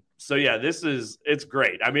 So yeah, it's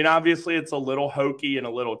great. I mean, obviously it's a little hokey and a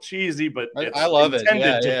little cheesy, but I love it.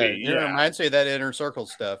 It reminds me of that Inner Circle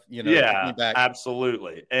stuff, you know. Yeah,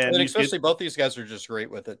 absolutely. And especially both these guys are just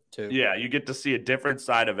great with it too. Yeah, you get to see a different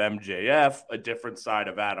side of MJF, a different side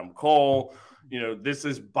of Adam Cole. You know, this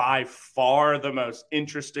is by far the most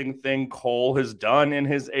interesting thing Cole has done in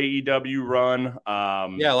his AEW run.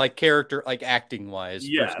 Like character, like acting wise,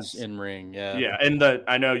 versus in ring. Yeah. And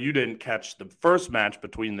I know you didn't catch the first match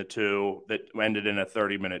between the two that ended in a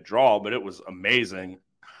 30-minute draw, but it was amazing.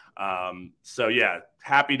 So yeah,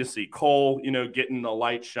 happy to see Cole, getting the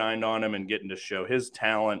light shined on him and getting to show his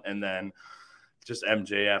talent, and then just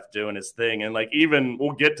MJF doing his thing. And like, even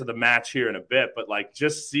we'll get to the match here in a bit, but like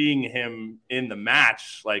just seeing him in the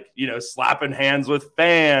match, like, slapping hands with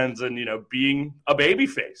fans and, being a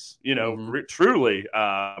babyface, truly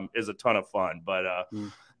is a ton of fun. But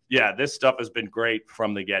yeah, this stuff has been great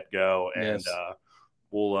from the get-go. And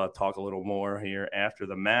we'll talk a little more here after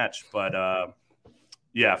the match. But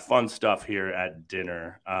yeah, fun stuff here at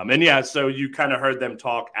dinner. And yeah, so you kind of heard them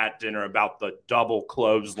talk at dinner about the double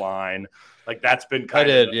clothesline. Like that's been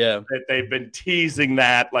that they've been teasing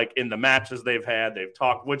that like in the matches they've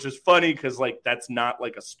talked, which is funny because like that's not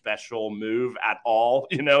like a special move at all.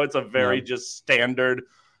 It's a very just standard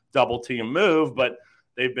double team move, but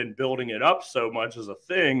they've been building it up so much as a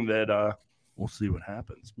thing that we'll see what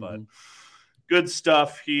happens. But good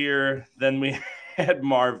stuff here. Then we had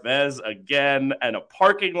Marvez again and a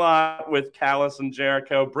parking lot with Callis and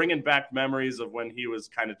Jericho, bringing back memories of when he was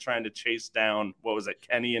kind of trying to chase down, what was it,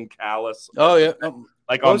 Kenny and Callis? Oh, yeah.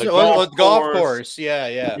 Like on the golf course.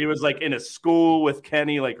 Yeah. He was like in a school with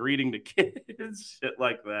Kenny, like reading to kids, shit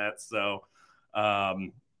like that. So,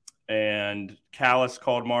 and Callis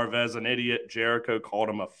called Marvez an idiot. Jericho called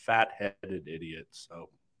him a fat-headed idiot. So,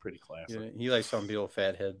 pretty classic. Yeah, he likes some people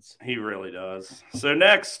fat heads. He really does. So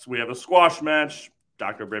next, we have a squash match.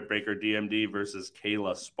 Dr. Britt Baker, DMD versus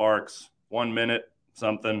Kayla Sparks. 1 minute,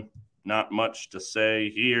 something. Not much to say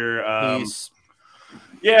here.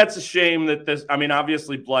 Yeah, it's a shame that this – I mean,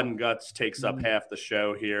 obviously Blood and Guts takes up half the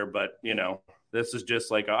show here, but, this is just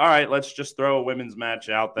like, all right, let's just throw a women's match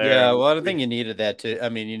out there. Yeah, well, I don't think you needed that to – I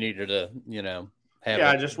mean, you needed to,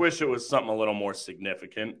 I just wish it was something a little more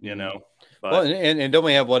significant, But, well, and don't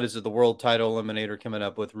we have, what is it, the world title eliminator coming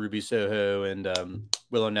up with Ruby Soho and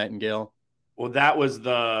Willow Nightingale? Well, that was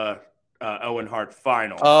the Owen Hart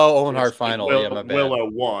final. Oh, Owen Hart final. Yeah, my bad. Willow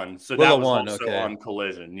won. So Willow that was also on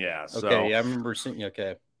Collision. Yeah. So, okay, yeah, I remember seeing.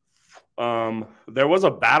 Okay. There was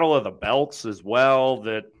a Battle of the Belts as well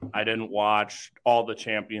that I didn't watch. All the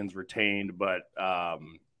champions retained, but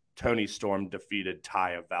Toni Storm defeated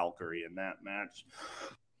Taya Valkyrie in that match.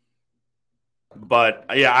 But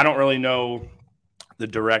yeah, I don't really know the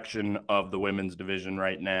direction of the women's division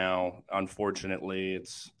right now. Unfortunately,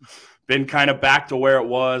 it's been kind of back to where it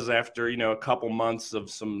was after, a couple months of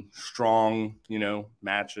some strong,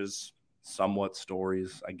 matches, somewhat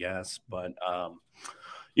stories, I guess. But,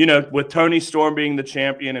 with Toni Storm being the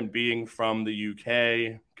champion and being from the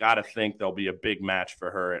UK, got to think there'll be a big match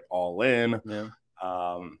for her at All In. Yeah.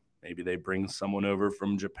 Maybe they bring someone over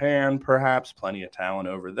from Japan, perhaps. Plenty of talent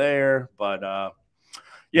over there. But,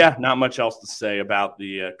 yeah, not much else to say about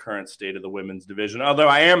the current state of the women's division, although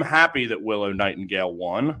I am happy that Willow Nightingale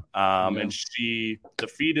won. And she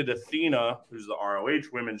defeated Athena, who's the ROH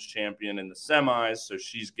women's champion, in the semis, so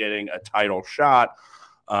she's getting a title shot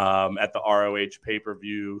at the ROH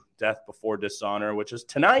pay-per-view Death Before Dishonor, which is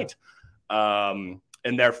tonight. And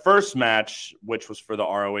their first match, which was for the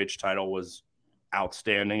ROH title, was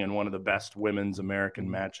outstanding and one of the best women's American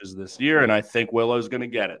matches this year, and I think Willow's going to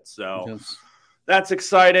get it. So yes. That's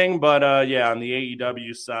exciting, but yeah, on the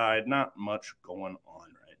AEW side, not much going on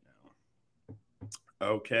right now.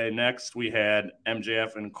 Okay, next we had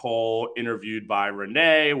MJF and Cole interviewed by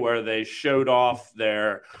Renee, where they showed off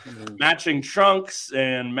their matching trunks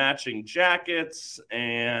and matching jackets.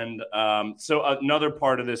 And so another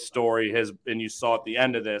part of this story has been, you saw at the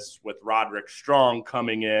end of this with Roderick Strong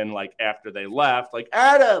coming in like after they left, like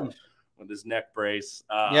Adam with his neck brace.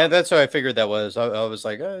 Yeah, that's how I figured that was. I was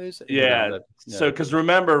like, oh, yeah. So because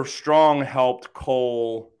remember, Strong helped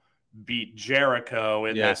Cole beat Jericho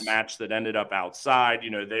in that match that ended up outside.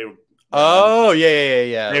 They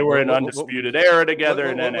They were in Undisputed Era together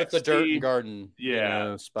in NXT. With the Dirt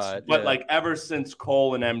Garden spot. But like ever since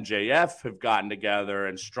Cole and MJF have gotten together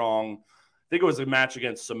and Strong, I think it was a match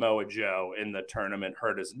against Samoa Joe in the tournament,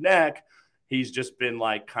 hurt his neck. He's just been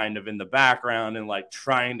like kind of in the background and like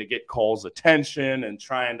trying to get Cole's attention and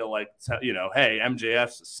trying to like, hey,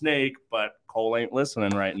 MJF's a snake, but Cole ain't listening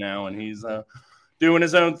right now. And he's doing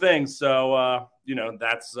his own thing. So,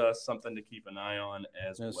 that's something to keep an eye on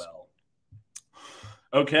as well.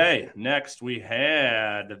 Okay, next we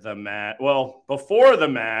had the match. Well, before the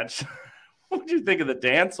match, what did you think of the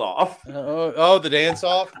dance-off? The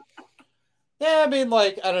dance-off? Yeah, I mean,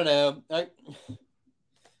 like, I don't know.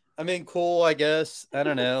 I mean, cool, I guess. I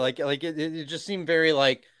don't know. Like it just seemed very,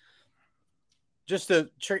 like, just I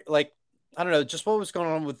don't know, just what was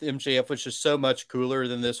going on with MJF was just so much cooler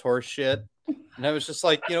than this horse shit. And I was just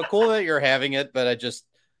like, cool that you're having it, but I just,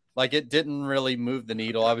 like, it didn't really move the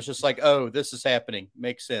needle. I was just like, oh, this is happening.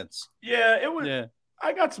 Makes sense. Yeah, it was. Yeah.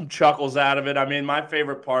 I got some chuckles out of it. I mean, my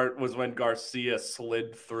favorite part was when Garcia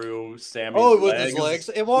slid through Sammy's with his legs.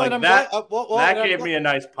 That gave me a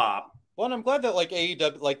nice pop. Well, and I'm glad that like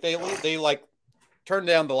AEW, like they like turn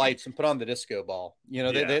down the lights and put on the disco ball. You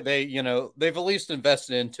know, they you know, they've at least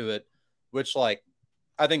invested into it, which like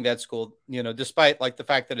I think that's cool. You know, despite like the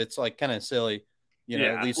fact that it's like kind of silly. You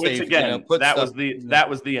know, at least they've put that was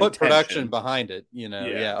the put production behind it. You know,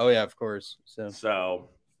 oh yeah, of course. So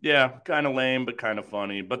yeah, kind of lame, but kind of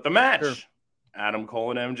funny. But the match. Sure. Adam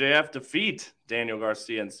Cole and MJF defeat Daniel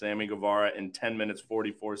Garcia and Sammy Guevara in 10 minutes,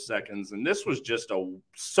 44 seconds. And this was just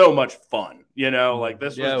so much fun, you know, like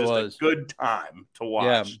this was just a good time to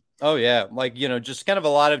watch. Yeah. Oh yeah. Like, you know, just kind of a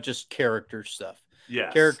lot of just character stuff. Yeah.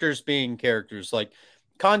 Characters being characters. Like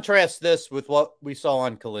contrast this with what we saw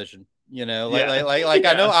on Collision, you know, like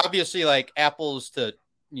I know obviously like apples to,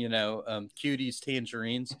 you know, cuties,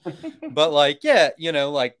 tangerines, but like, you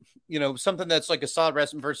know, something that's like a solid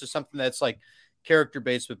wrestling versus something that's like character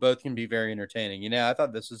based, but both can be very entertaining. You know, I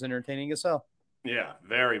thought this was entertaining as hell. Yeah,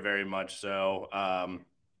 very, very much so.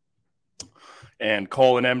 And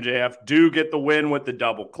Cole and MJF do get the win with the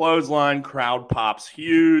double clothesline. Crowd pops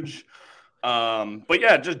huge. But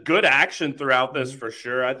yeah, just good action throughout this for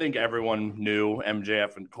sure. I think everyone knew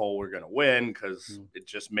MJF and Cole were going to win because it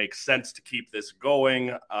just makes sense to keep this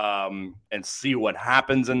going and see what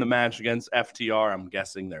happens in the match against FTR. I'm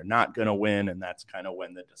guessing they're not going to win, and that's kind of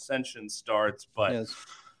when the dissension starts. But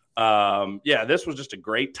this was just a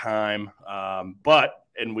great time.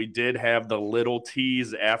 And we did have the little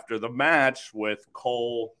tease after the match with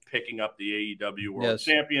Cole picking up the AEW World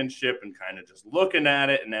Championship and kind of just looking at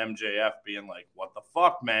it, and MJF being like, what the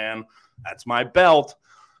fuck, man? That's my belt.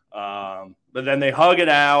 But then they hug it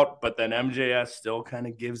out, but then MJF still kind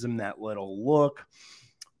of gives him that little look.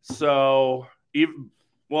 So,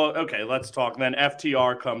 let's talk. Then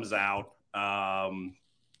FTR comes out.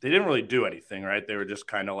 They didn't really do anything, right? They were just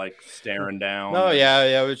kind of like staring down. Oh, yeah.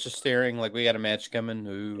 It was just staring like we got a match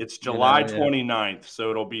coming. It's July 29th, so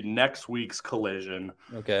it'll be next week's Collision.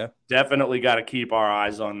 Okay. Definitely got to keep our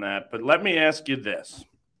eyes on that. But let me ask you this.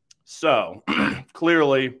 So,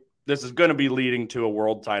 clearly, this is going to be leading to a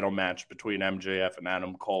world title match between MJF and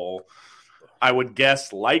Adam Cole. I would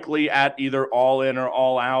guess likely at either All In or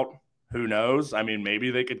All Out. Who knows? I mean, maybe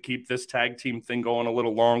they could keep this tag team thing going a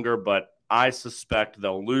little longer, but I suspect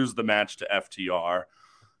they'll lose the match to FTR,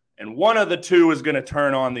 and one of the two is going to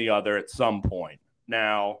turn on the other at some point.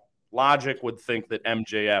 Now, logic would think that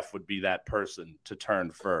MJF would be that person to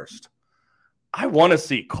turn first. I want to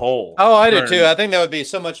see Cole. Oh, I do too. I think that would be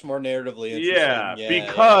so much more narratively interesting.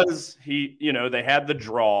 Because they had the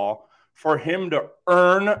draw. For him to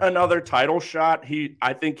earn another title shot,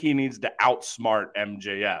 I think he needs to outsmart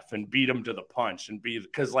MJF and beat him to the punch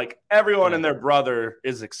because like everyone and their brother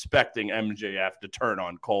is expecting MJF to turn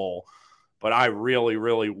on Cole, but I really,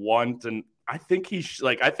 really want, and I think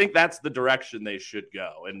I think that's the direction they should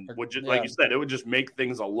go, and like you said, it would just make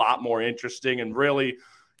things a lot more interesting and really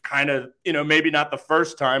kind of, maybe not the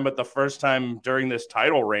first time, but the first time during this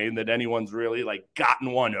title reign that anyone's really like gotten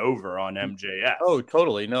one over on MJF. Oh,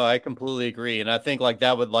 totally. No, I completely agree. And I think like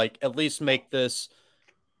that would like at least make this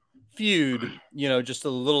feud, just a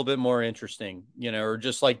little bit more interesting, or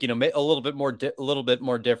just like, a little bit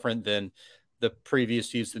more different than the previous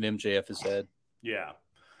feuds that MJF has had. Yeah.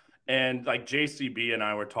 And like JCB and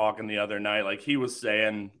I were talking the other night, like he was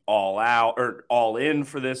saying all out or all in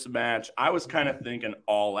for this match. I was kind of thinking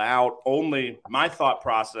all out. Only my thought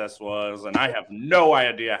process was, and I have no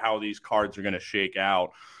idea how these cards are going to shake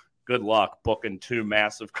out. Good luck booking two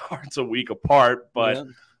massive cards a week apart. But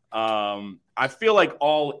I feel like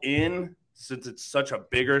all in, since it's such a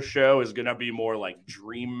bigger show, is going to be more like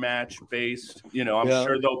dream match based. I'm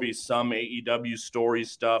sure there'll be some AEW story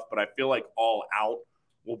stuff, but I feel like all out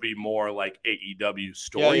will be more like AEW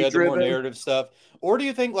story driven, more narrative stuff. Or do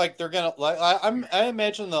you think like they're gonna like? I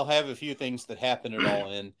imagine they'll have a few things that happen at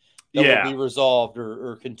All In that will be resolved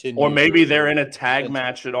or continue, or maybe they're in a tag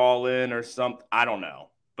match at All In or something. I don't know,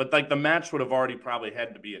 but like the match would have already probably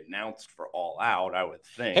had to be announced for All Out, I would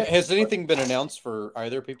think. Has anything been announced for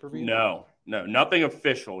either pay-per-view? No, nothing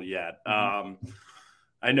official yet.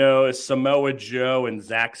 I know Samoa Joe and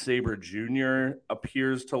Zack Sabre Jr.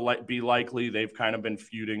 appears to be likely. They've kind of been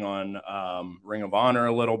feuding on Ring of Honor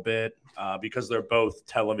a little bit because they're both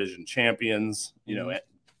television champions.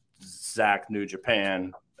 Zack New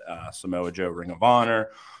Japan, Samoa Joe Ring of Honor,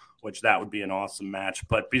 which that would be an awesome match.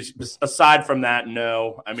 But aside from that,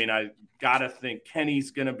 no. I mean, I got to think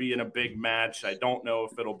Kenny's going to be in a big match. I don't know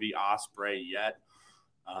if it'll be Ospreay yet.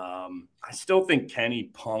 I still think Kenny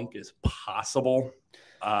Punk is possible.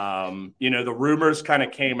 The rumors kind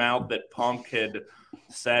of came out that Punk had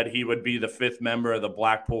said he would be the 5th member of the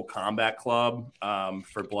Blackpool Combat Club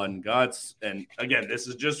for Blood and Guts. And again, this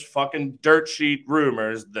is just fucking dirt sheet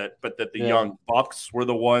rumors but that the Young Bucks were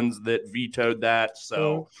the ones that vetoed that.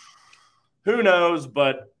 So who knows?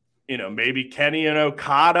 But, maybe Kenny and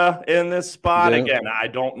Okada in this spot. Again, I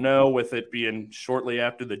don't know with it being shortly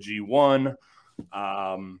after the G1.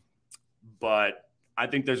 But I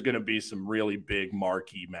think there's going to be some really big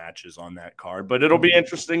marquee matches on that card, but it'll be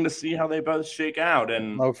interesting to see how they both shake out.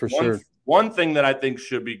 And one thing that I think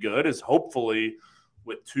should be good is hopefully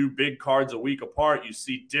with 2 big cards a week apart, you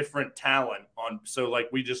see different talent on. So like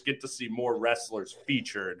we just get to see more wrestlers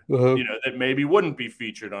featured, that maybe wouldn't be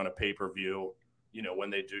featured on a pay-per-view, when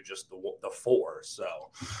they do just the 4. So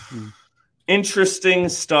interesting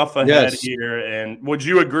stuff ahead here. And would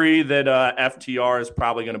you agree that FTR is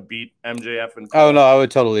probably going to beat MJF? Oh, no, I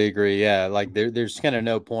would totally agree. Yeah, like there's kind of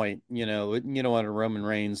no point. You don't want a Roman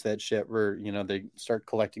Reigns, that shit where, they start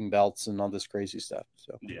collecting belts and all this crazy stuff.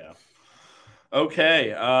 So yeah.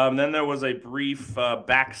 Okay. Then there was a brief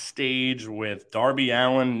backstage with Darby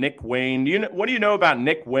Allin, Nick Wayne. What do you know about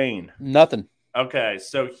Nick Wayne? Nothing. Okay,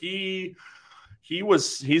 so he's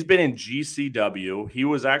been in GCW. He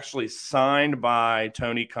was actually signed by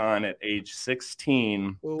Tony Khan at age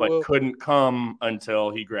 16, but couldn't come until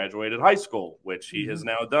he graduated high school, which he has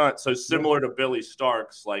now done. So similar to Billy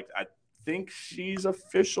Starks, like I think she's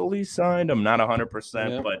officially signed. I'm not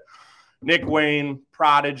 100%, but Nick Wayne,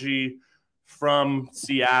 prodigy from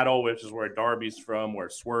Seattle, which is where Darby's from, where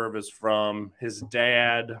Swerve is from. His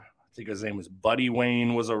dad, I think his name was Buddy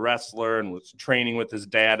Wayne, was a wrestler and was training with his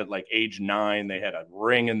dad at like age 9. They had a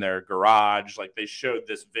ring in their garage. Like they showed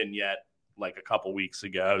this vignette like a couple weeks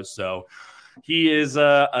ago. So he is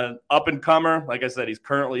an up and comer. Like I said, he's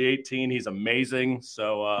currently 18. He's amazing.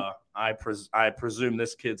 So I presume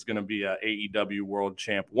this kid's going to be a AEW world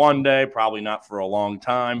champ one day, probably not for a long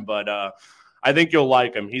time, but I think you'll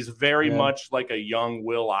like him. He's very much like a young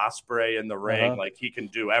Will Ospreay in the ring. Like he can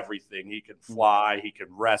do everything. He can fly. He can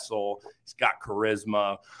wrestle. He's got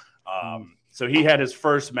charisma. So he had his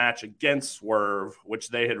first match against Swerve, which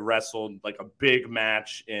they had wrestled like a big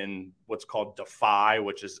match in what's called Defy,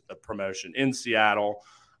 which is a promotion in Seattle.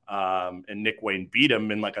 And Nick Wayne beat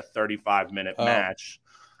him in like a 35-minute match.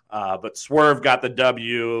 But Swerve got the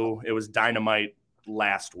W. It was Dynamite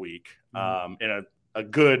last week in a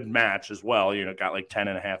good match as well. Got like 10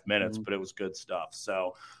 and a half minutes, but it was good stuff.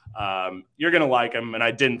 So you're going to like him. And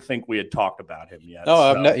I didn't think we had talked about him yet.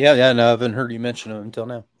 Oh, so. I haven't heard you mention him until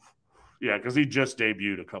now. Yeah, because he just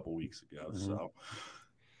debuted a couple weeks ago. So,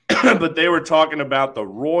 but they were talking about the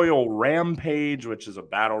Royal Rampage, which is a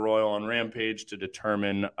battle royal on Rampage to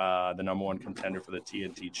determine the number 1 contender for the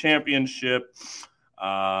TNT Championship.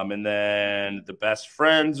 And then the Best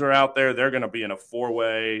Friends are out there. They're going to be in a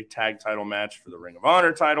 4-way tag title match for the Ring of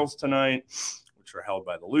Honor titles tonight, which are held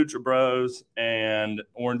by the Lucha Bros. And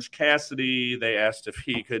Orange Cassidy, they asked if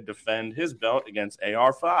he could defend his belt against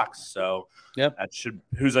AR Fox. So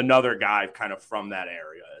who's another guy kind of from that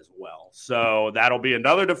area as well. So that'll be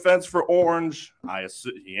another defense for Orange. I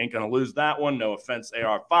assume he ain't going to lose that one. No offense,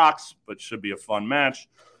 AR Fox, but should be a fun match.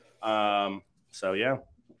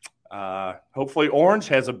 Hopefully Orange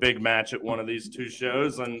has a big match at one of these 2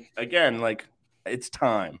 shows. And again, like it's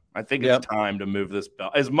time. I think it's time to move this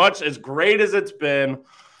belt. As great as it's been,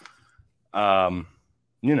 I'm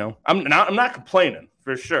not complaining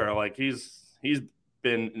for sure. Like he's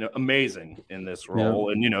been amazing in this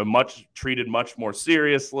role and treated much more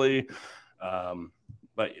seriously.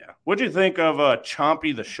 But yeah, what'd you think of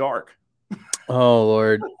Chompy the Shark? Oh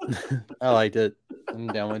Lord, I liked it. I'm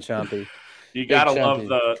down with Chompy. You gotta love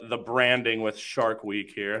the branding with Shark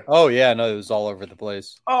Week here. Oh yeah, no, it was all over the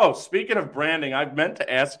place. Oh, speaking of branding, I meant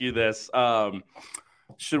to ask you this.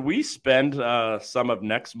 Should we spend some of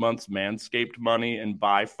next month's Manscaped money and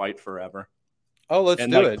buy Fight Forever? Oh, let's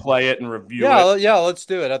do it. Play it and review it. Yeah, let's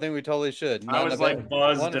do it. I think we totally should. I was like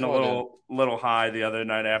buzzed and a little high the other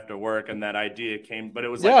night after work, and that idea came. But it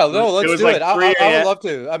was let's do it. I would love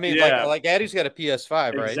to. I mean, like Addie's got a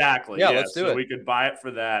PS5, right? Exactly. Yeah, let's do it. We could buy it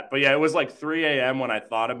for that. But yeah, it was like 3 a.m. when I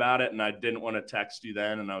thought about it, and I didn't want to text you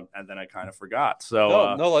then, and then I kind of forgot.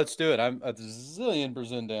 So no, let's do it. I'm a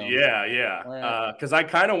zillion% down. Yeah. Because I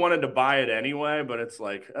kind of wanted to buy it anyway, but it's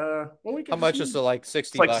like, we can. How much is it? Like $60?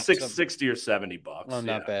 It's like $60 or $70. Oh,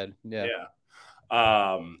 not bad. Yeah.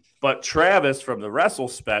 But Travis from the Wrestle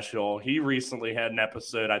Special, he recently had an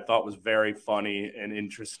episode I thought was very funny and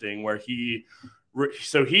interesting where he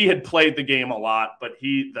so he had played the game a lot, but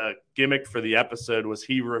the gimmick for the episode was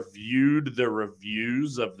he reviewed the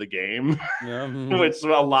reviews of the game, which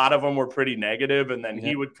a lot of them were pretty negative, and then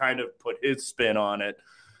he would kind of put his spin on it.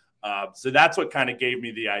 So that's what kind of gave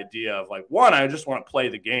me the idea of like, one, I just want to play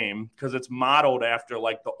the game because it's modeled after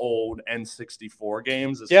like the old N64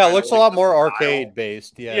 games. It looks like a lot more arcade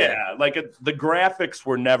based. Yeah, like the graphics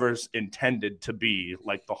were never intended to be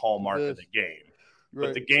like the hallmark of the game. Right.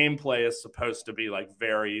 But the gameplay is supposed to be like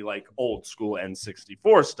very like old school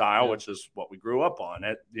N64 style, which is what we grew up on.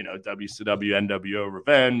 At WCW, NWO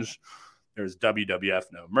Revenge. There's WWF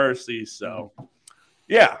No Mercy. So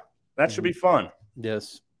that should be fun.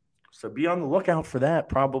 Yes. So be on the lookout for that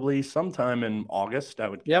probably sometime in August, I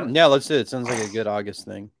would guess. Yeah, let's do it. Sounds like a good August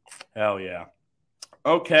thing. Hell yeah.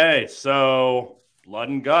 Okay, so blood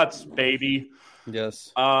and guts, baby.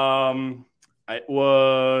 Yes.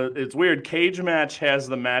 It's weird. Cage Match has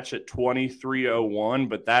the match at 23:01,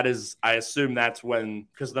 but that is, I assume that's when,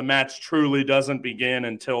 because the match truly doesn't begin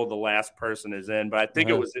until the last person is in. But I think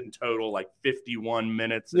it was in total like 51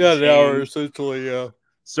 minutes. Yeah, an hour essentially. Yeah.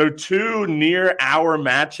 So 2 near-hour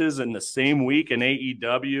matches in the same week in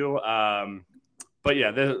AEW. But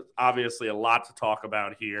yeah, there's obviously a lot to talk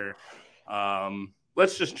about here.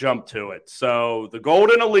 Let's just jump to it. So the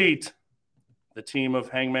Golden Elite, the team of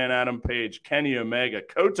Hangman Adam Page, Kenny Omega,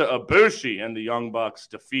 Kota Ibushi, and the Young Bucks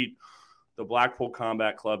defeat the Blackpool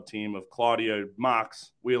Combat Club team of Claudio,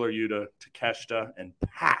 Mox, Wheeler Yuta, Takeshita, and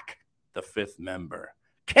Pac, the 5th member.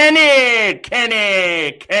 Kenny.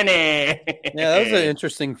 Yeah, that was an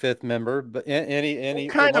interesting 5th member, but any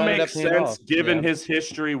kind of makes sense given his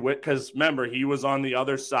history because remember he was on the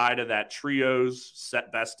other side of that trios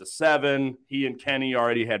set best of 7. He and Kenny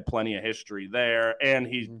already had plenty of history there, and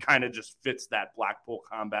he kind of just fits that Blackpool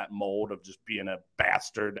Combat mold of just being a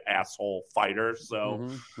bastard asshole fighter. So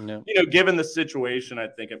given the situation, I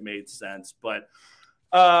think it made sense. But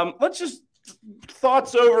let's just.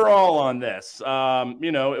 Thoughts overall on this.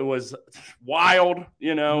 It was wild.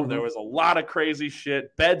 There was a lot of crazy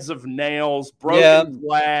shit, beds of nails, broken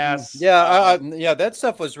glass. That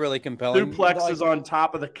stuff was really compelling. Duplexes on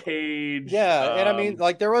top of the cage. Yeah, and I mean,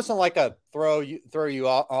 like there wasn't like a throw you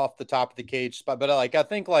off the top of the cage spot, but I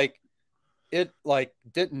think like it like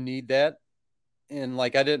didn't need that. And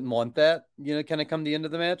like I didn't want that, kind of come the end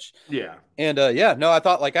of the match. Yeah. And I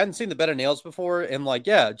thought like I hadn't seen the bed of nails before, and like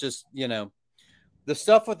just the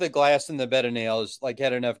stuff with the glass and the bed of nails like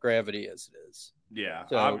had enough gravity as it is. Yeah.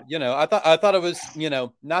 So I thought it was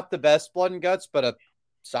not the best blood and guts, but a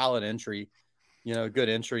solid entry, good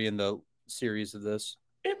entry in the series of this.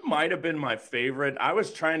 It might have been my favorite. I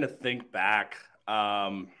was trying to think back.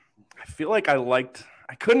 I feel like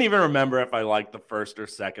I couldn't even remember if I liked the first or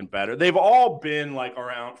second better. They've all been like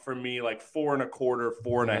around for me, like 4.25,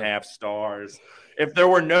 4.5 stars. If there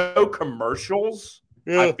were no commercials,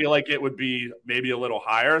 I feel like it would be maybe a little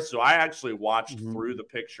higher. So I actually watched through the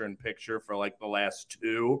picture-in-picture for like the last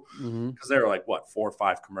 2 because they were like 4 or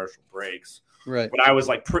 5 commercial breaks. Right. But I was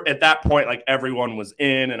like at that point, like everyone was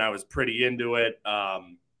in and I was pretty into it.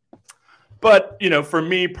 But for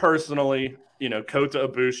me personally, Kota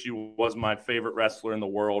Ibushi was my favorite wrestler in the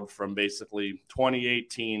world from basically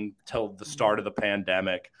 2018 till the start of the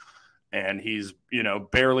pandemic. And he's,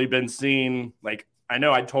 barely been seen. Like, I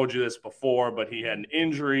know I told you this before, but he had an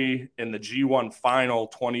injury in the G1 final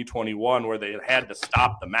 2021 where they had to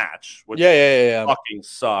stop the match, which fucking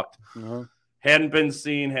sucked. Hadn't been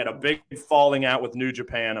seen, had a big falling out with New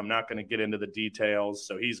Japan. I'm not going to get into the details.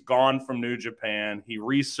 So he's gone from New Japan. He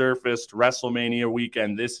resurfaced WrestleMania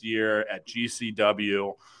weekend this year at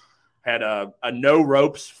GCW. Had a no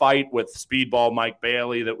ropes fight with Speedball Mike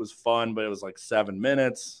Bailey that was fun, but it was like 7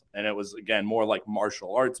 minutes. And it was, again, more like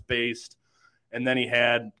martial arts based. And then he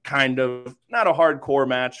had kind of not a hardcore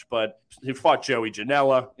match, but he fought Joey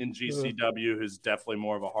Janela in GCW, who's definitely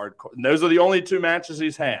more of a hardcore. And those are the only 2 matches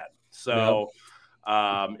he's had. So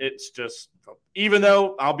it's just, even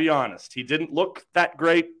though I'll be honest, he didn't look that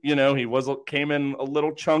great. He came in a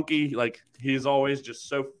little chunky. Like he's always just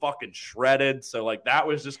so fucking shredded. So like that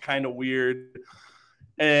was just kind of weird.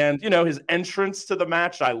 And, his entrance to the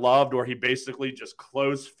match I loved, where he basically just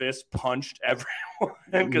closed fist punched everyone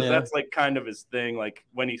because that's like kind of his thing. Like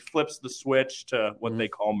when he flips the switch to what they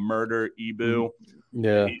call murder Ibu,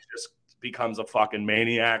 he just becomes a fucking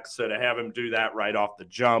maniac. So to have him do that right off the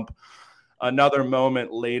jump. Another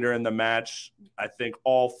moment later in the match, I think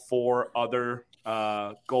all 4 other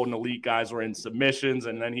Golden Elite guys were in submissions,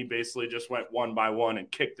 and then he basically just went one by one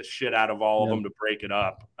and kicked the shit out of all of them to break it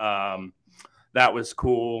up. That was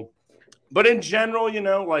cool. But in general,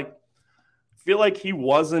 I feel like he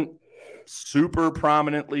wasn't super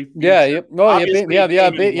prominently featured. Yeah, yeah,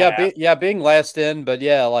 no, being last in, but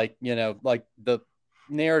yeah, like like the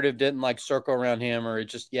narrative didn't like circle around him, or it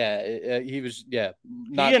just he was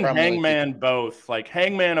not. He and Hangman both. Like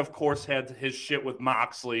Hangman, of course, had his shit with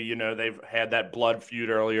Moxley. They've had that blood feud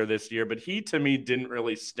earlier this year, but he to me didn't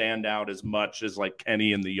really stand out as much as like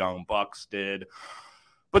Kenny and the Young Bucks did.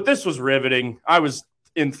 But this was riveting. I was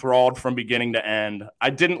enthralled from beginning to end. I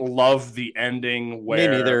didn't love the ending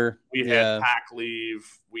where we had Pac leave,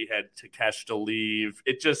 we had Takeshita leave.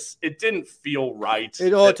 It didn't feel right.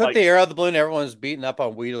 It took the air out of the balloon. Everyone was beating up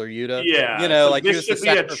on Wheeler Yuta. Yeah, like this should be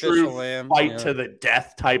a true fight to the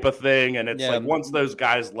death type of thing. And it's like once those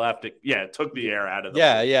guys left, it took the air out of the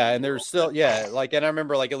balloon. And there's still and I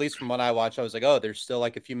remember like at least from when I watched, I was like, oh, there's still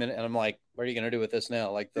like a few minutes, and I'm like, what are you gonna do with this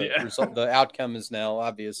now? Like the result, the outcome is now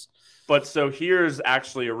obvious. But so here's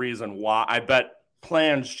actually a reason why I bet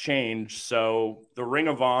plans change. So the Ring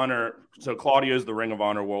of Honor, so Claudio's the Ring of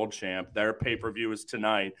Honor World Champ. Their pay-per-view is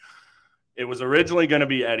tonight. It was originally going to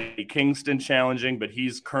be Eddie Kingston challenging, but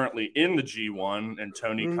he's currently in the G1, and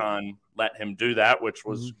Tony Khan let him do that, which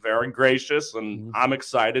was very gracious. And I'm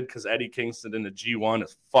excited because Eddie Kingston in the G1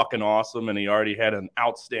 is fucking awesome, and he already had an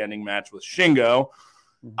outstanding match with Shingo.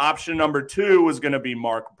 Option number 2 was going to be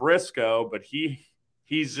Mark Briscoe, but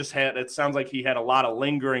he's just it sounds like he had a lot of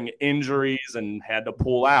lingering injuries and had to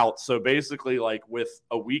pull out. So basically, like with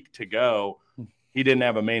a week to go, he didn't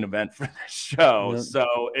have a main event for this show. Yep. So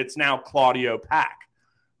it's now Claudio Pac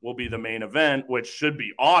will be the main event, which should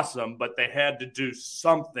be awesome, but they had to do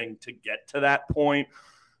something to get to that point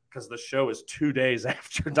because the show is 2 days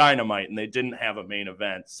after Dynamite and they didn't have a main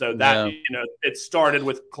event. So that, it started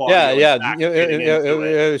with Claudio.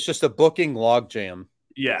 It was just a booking logjam.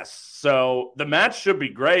 Yes. So the match should be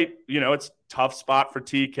great. It's a tough spot for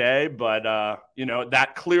TK, but,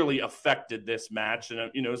 that clearly affected this match.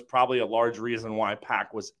 And, it was probably a large reason why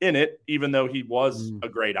Pac was in it, even though he was a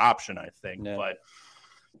great option, I think. Yeah. But,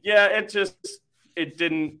 it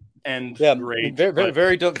didn't end great.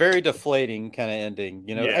 Very deflating kind of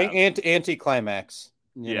ending, anti-climax.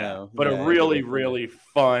 But a really, really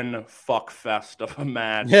fun fuck fest of a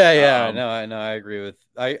match. I know. I agree with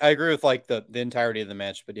like the entirety of the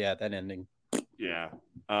match, but that ending.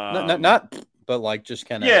 But like just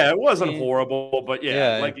kind of. It wasn't horrible, but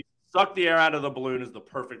like you suck the air out of the balloon is the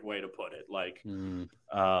perfect way to put it. Like,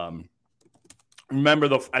 remember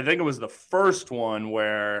I think it was the first one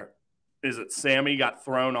where. Is it Sammy got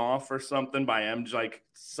thrown off or something by MJ? Like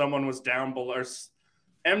someone was down below.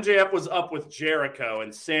 MJF was up with Jericho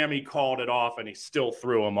and Sammy called it off and he still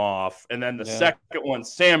threw him off. And then the second one,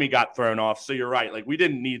 Sammy got thrown off. So you're right. Like we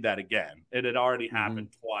didn't need that again. It had already happened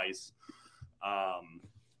twice.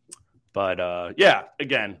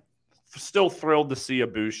 Again, still thrilled to see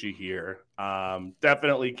Ibushi here.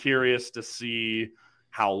 Definitely curious to see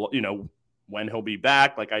how, when he'll be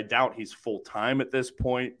back. Like I doubt he's full time at this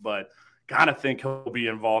point, but gotta think he'll be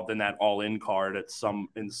involved in that all-in card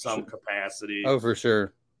in some capacity. Oh, for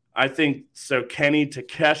sure. I think so. Kenny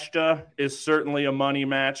Takeshita is certainly a money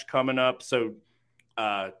match coming up. So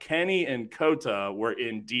Kenny and Kota were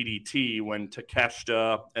in DDT when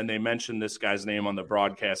Takeshita, and they mentioned this guy's name on the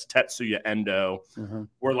broadcast, Tetsuya Endo,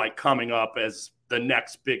 were like coming up as the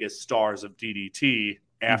next biggest stars of DDT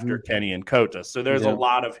after Kenny and Kota. So there's a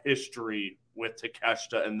lot of history with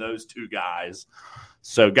Takeshita and those two guys.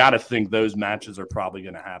 So got to think those matches are probably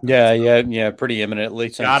going to happen. Pretty imminently.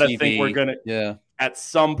 Got to think we're going to at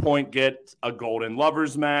some point get a Golden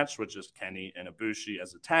Lovers match, which is Kenny and Ibushi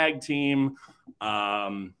as a tag team.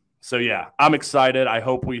 I'm excited. I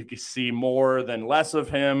hope we see more than less of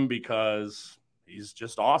him because he's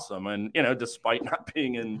just awesome. And, despite not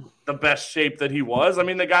being in the best shape that he was, I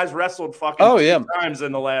mean, the guy's wrestled fucking 2 times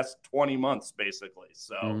in the last 20 months, basically.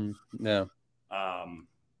 So,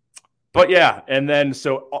 and then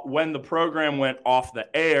so when the program went off the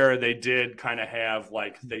air, they did kind of have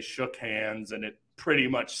they shook hands, and it pretty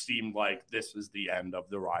much seemed like this is the end of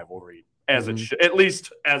the rivalry as at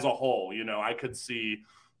least as a whole. I could see,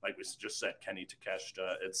 like we just said, Kenny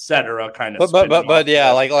Takeshita, etc. kind of. But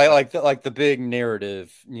like the big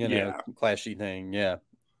narrative, clashy thing. No,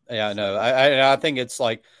 I think it's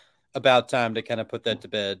like about time to kind of put that to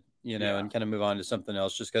bed. And kind of move on to something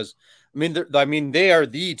else, just because they are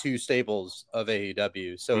the two staples of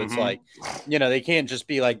AEW. So it's like, they can't just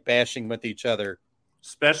be like bashing with each other,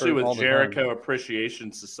 especially with Jericho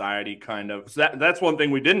Appreciation Society. Kind of that's one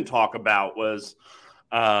thing we didn't talk about was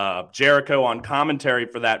Jericho on commentary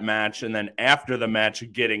for that match, and then after the match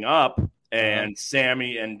getting up and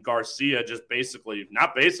Sammy and Garcia just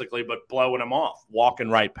but blowing him off,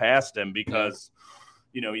 walking right past him because.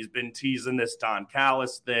 He's been teasing this Don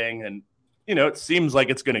Callis thing, and it seems like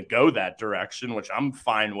it's going to go that direction, which I'm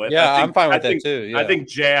fine with. Yeah, I'm fine with that too. Yeah. I think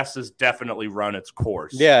JAS has definitely run its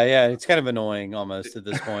course. Yeah, it's kind of annoying almost at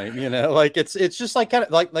this point. Like it's just like kind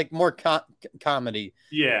of like more comedy,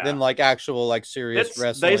 than like actual like serious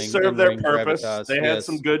wrestling. They serve their purpose. They had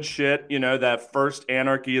some good shit. That first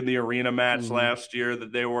Anarchy in the Arena match last year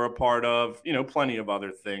that they were a part of. Plenty of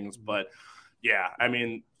other things, but yeah, I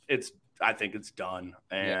mean, I think it's done.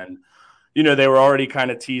 And they were already kind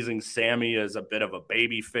of teasing Sammy as a bit of a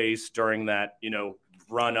baby face during that,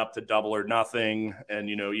 run up to Double or Nothing, and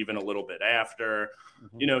even a little bit after.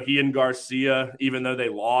 He and Garcia, even though they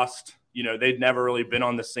lost, they'd never really been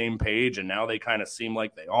on the same page, and now they kind of seem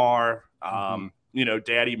like they are.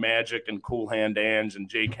 Daddy Magic and Cool Hand Ange and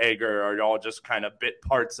Jake Hager are all just kind of bit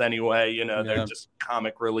parts anyway. They're just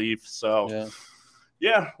comic relief. So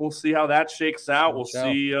we'll see how that shakes out. We'll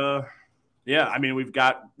see. I mean, we've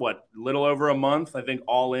got a little over a month. I think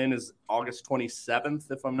All In is August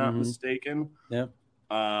 27th, if I'm not mistaken. Yeah.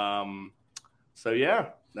 So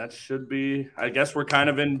that should be. I guess we're kind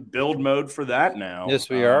of in build mode for that now. Yes,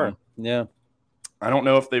 we are. Yeah. I don't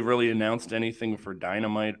know if they've really announced anything for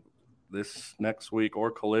Dynamite this next week or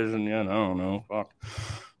Collision yet. I don't know. Fuck.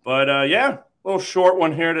 But a little short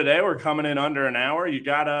one here today. We're coming in under an hour. You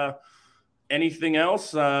got anything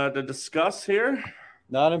else to discuss here?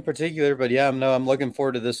 Not in particular, but I'm looking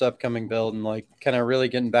forward to this upcoming build and like kind of really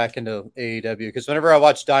getting back into AEW, because whenever I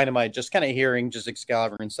watch Dynamite, just kind of hearing just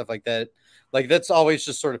Excalibur and stuff like that, like that's always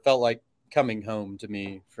just sort of felt like coming home to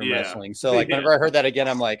me from wrestling. So like whenever I heard that again,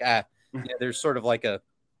 I'm like, there's sort of like a,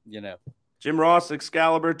 Jim Ross,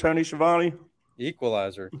 Excalibur, Tony Schiavone,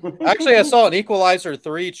 Equalizer. Actually, I saw an Equalizer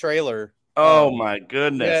 3 trailer. Oh my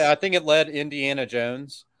goodness! Yeah, I think it led Indiana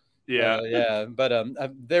Jones. But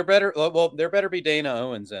there better be Dana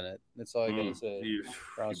Owens in it. That's all I gotta say. You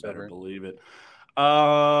better believe it. So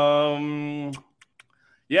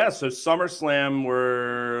SummerSlam,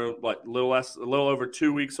 we're a little over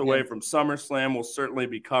 2 weeks away from SummerSlam. We'll certainly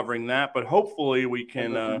be covering that, but hopefully we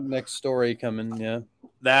can next story coming,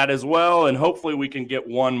 that as well, and hopefully we can get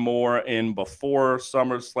one more in before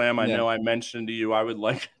SummerSlam. I know I mentioned to you I would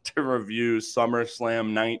like to review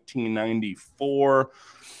SummerSlam 1994.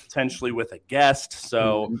 Potentially with a guest,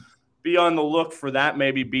 so be on the look for that.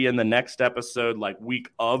 Maybe be in the next episode, like week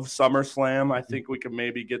of SummerSlam. I think we could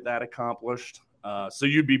maybe get that accomplished. So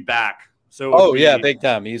you'd be back. So big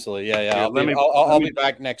time, easily. I'll be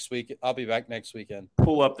back next week. I'll be back next weekend.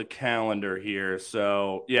 Pull up the calendar here.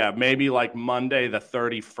 So maybe like Monday the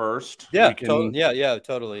 31st.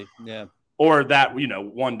 Totally. Yeah. Or that,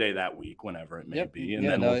 one day that week, whenever it may be. And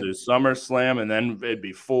then we'll do SummerSlam, and then it'd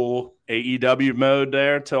be full AEW mode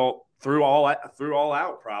there through all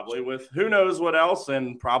out, probably, with who knows what else,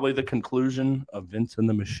 and probably the conclusion of Vince and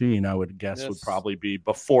the Machine, I would guess, would probably be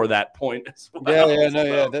before that point as well.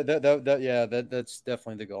 That's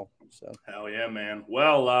definitely the goal. So hell yeah, man.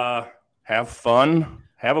 Well, have fun.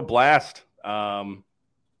 Have a blast.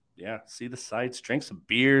 See the sights, drink some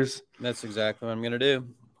beers. That's exactly what I'm going to do.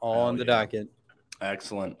 All on the docket.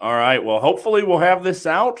 Excellent. All right. Well, hopefully we'll have this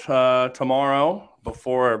out tomorrow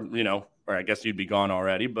before, or I guess you'd be gone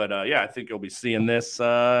already. But, I think you'll be seeing this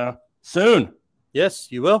soon.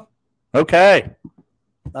 Yes, you will. Okay.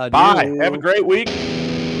 Bye. Have a great week.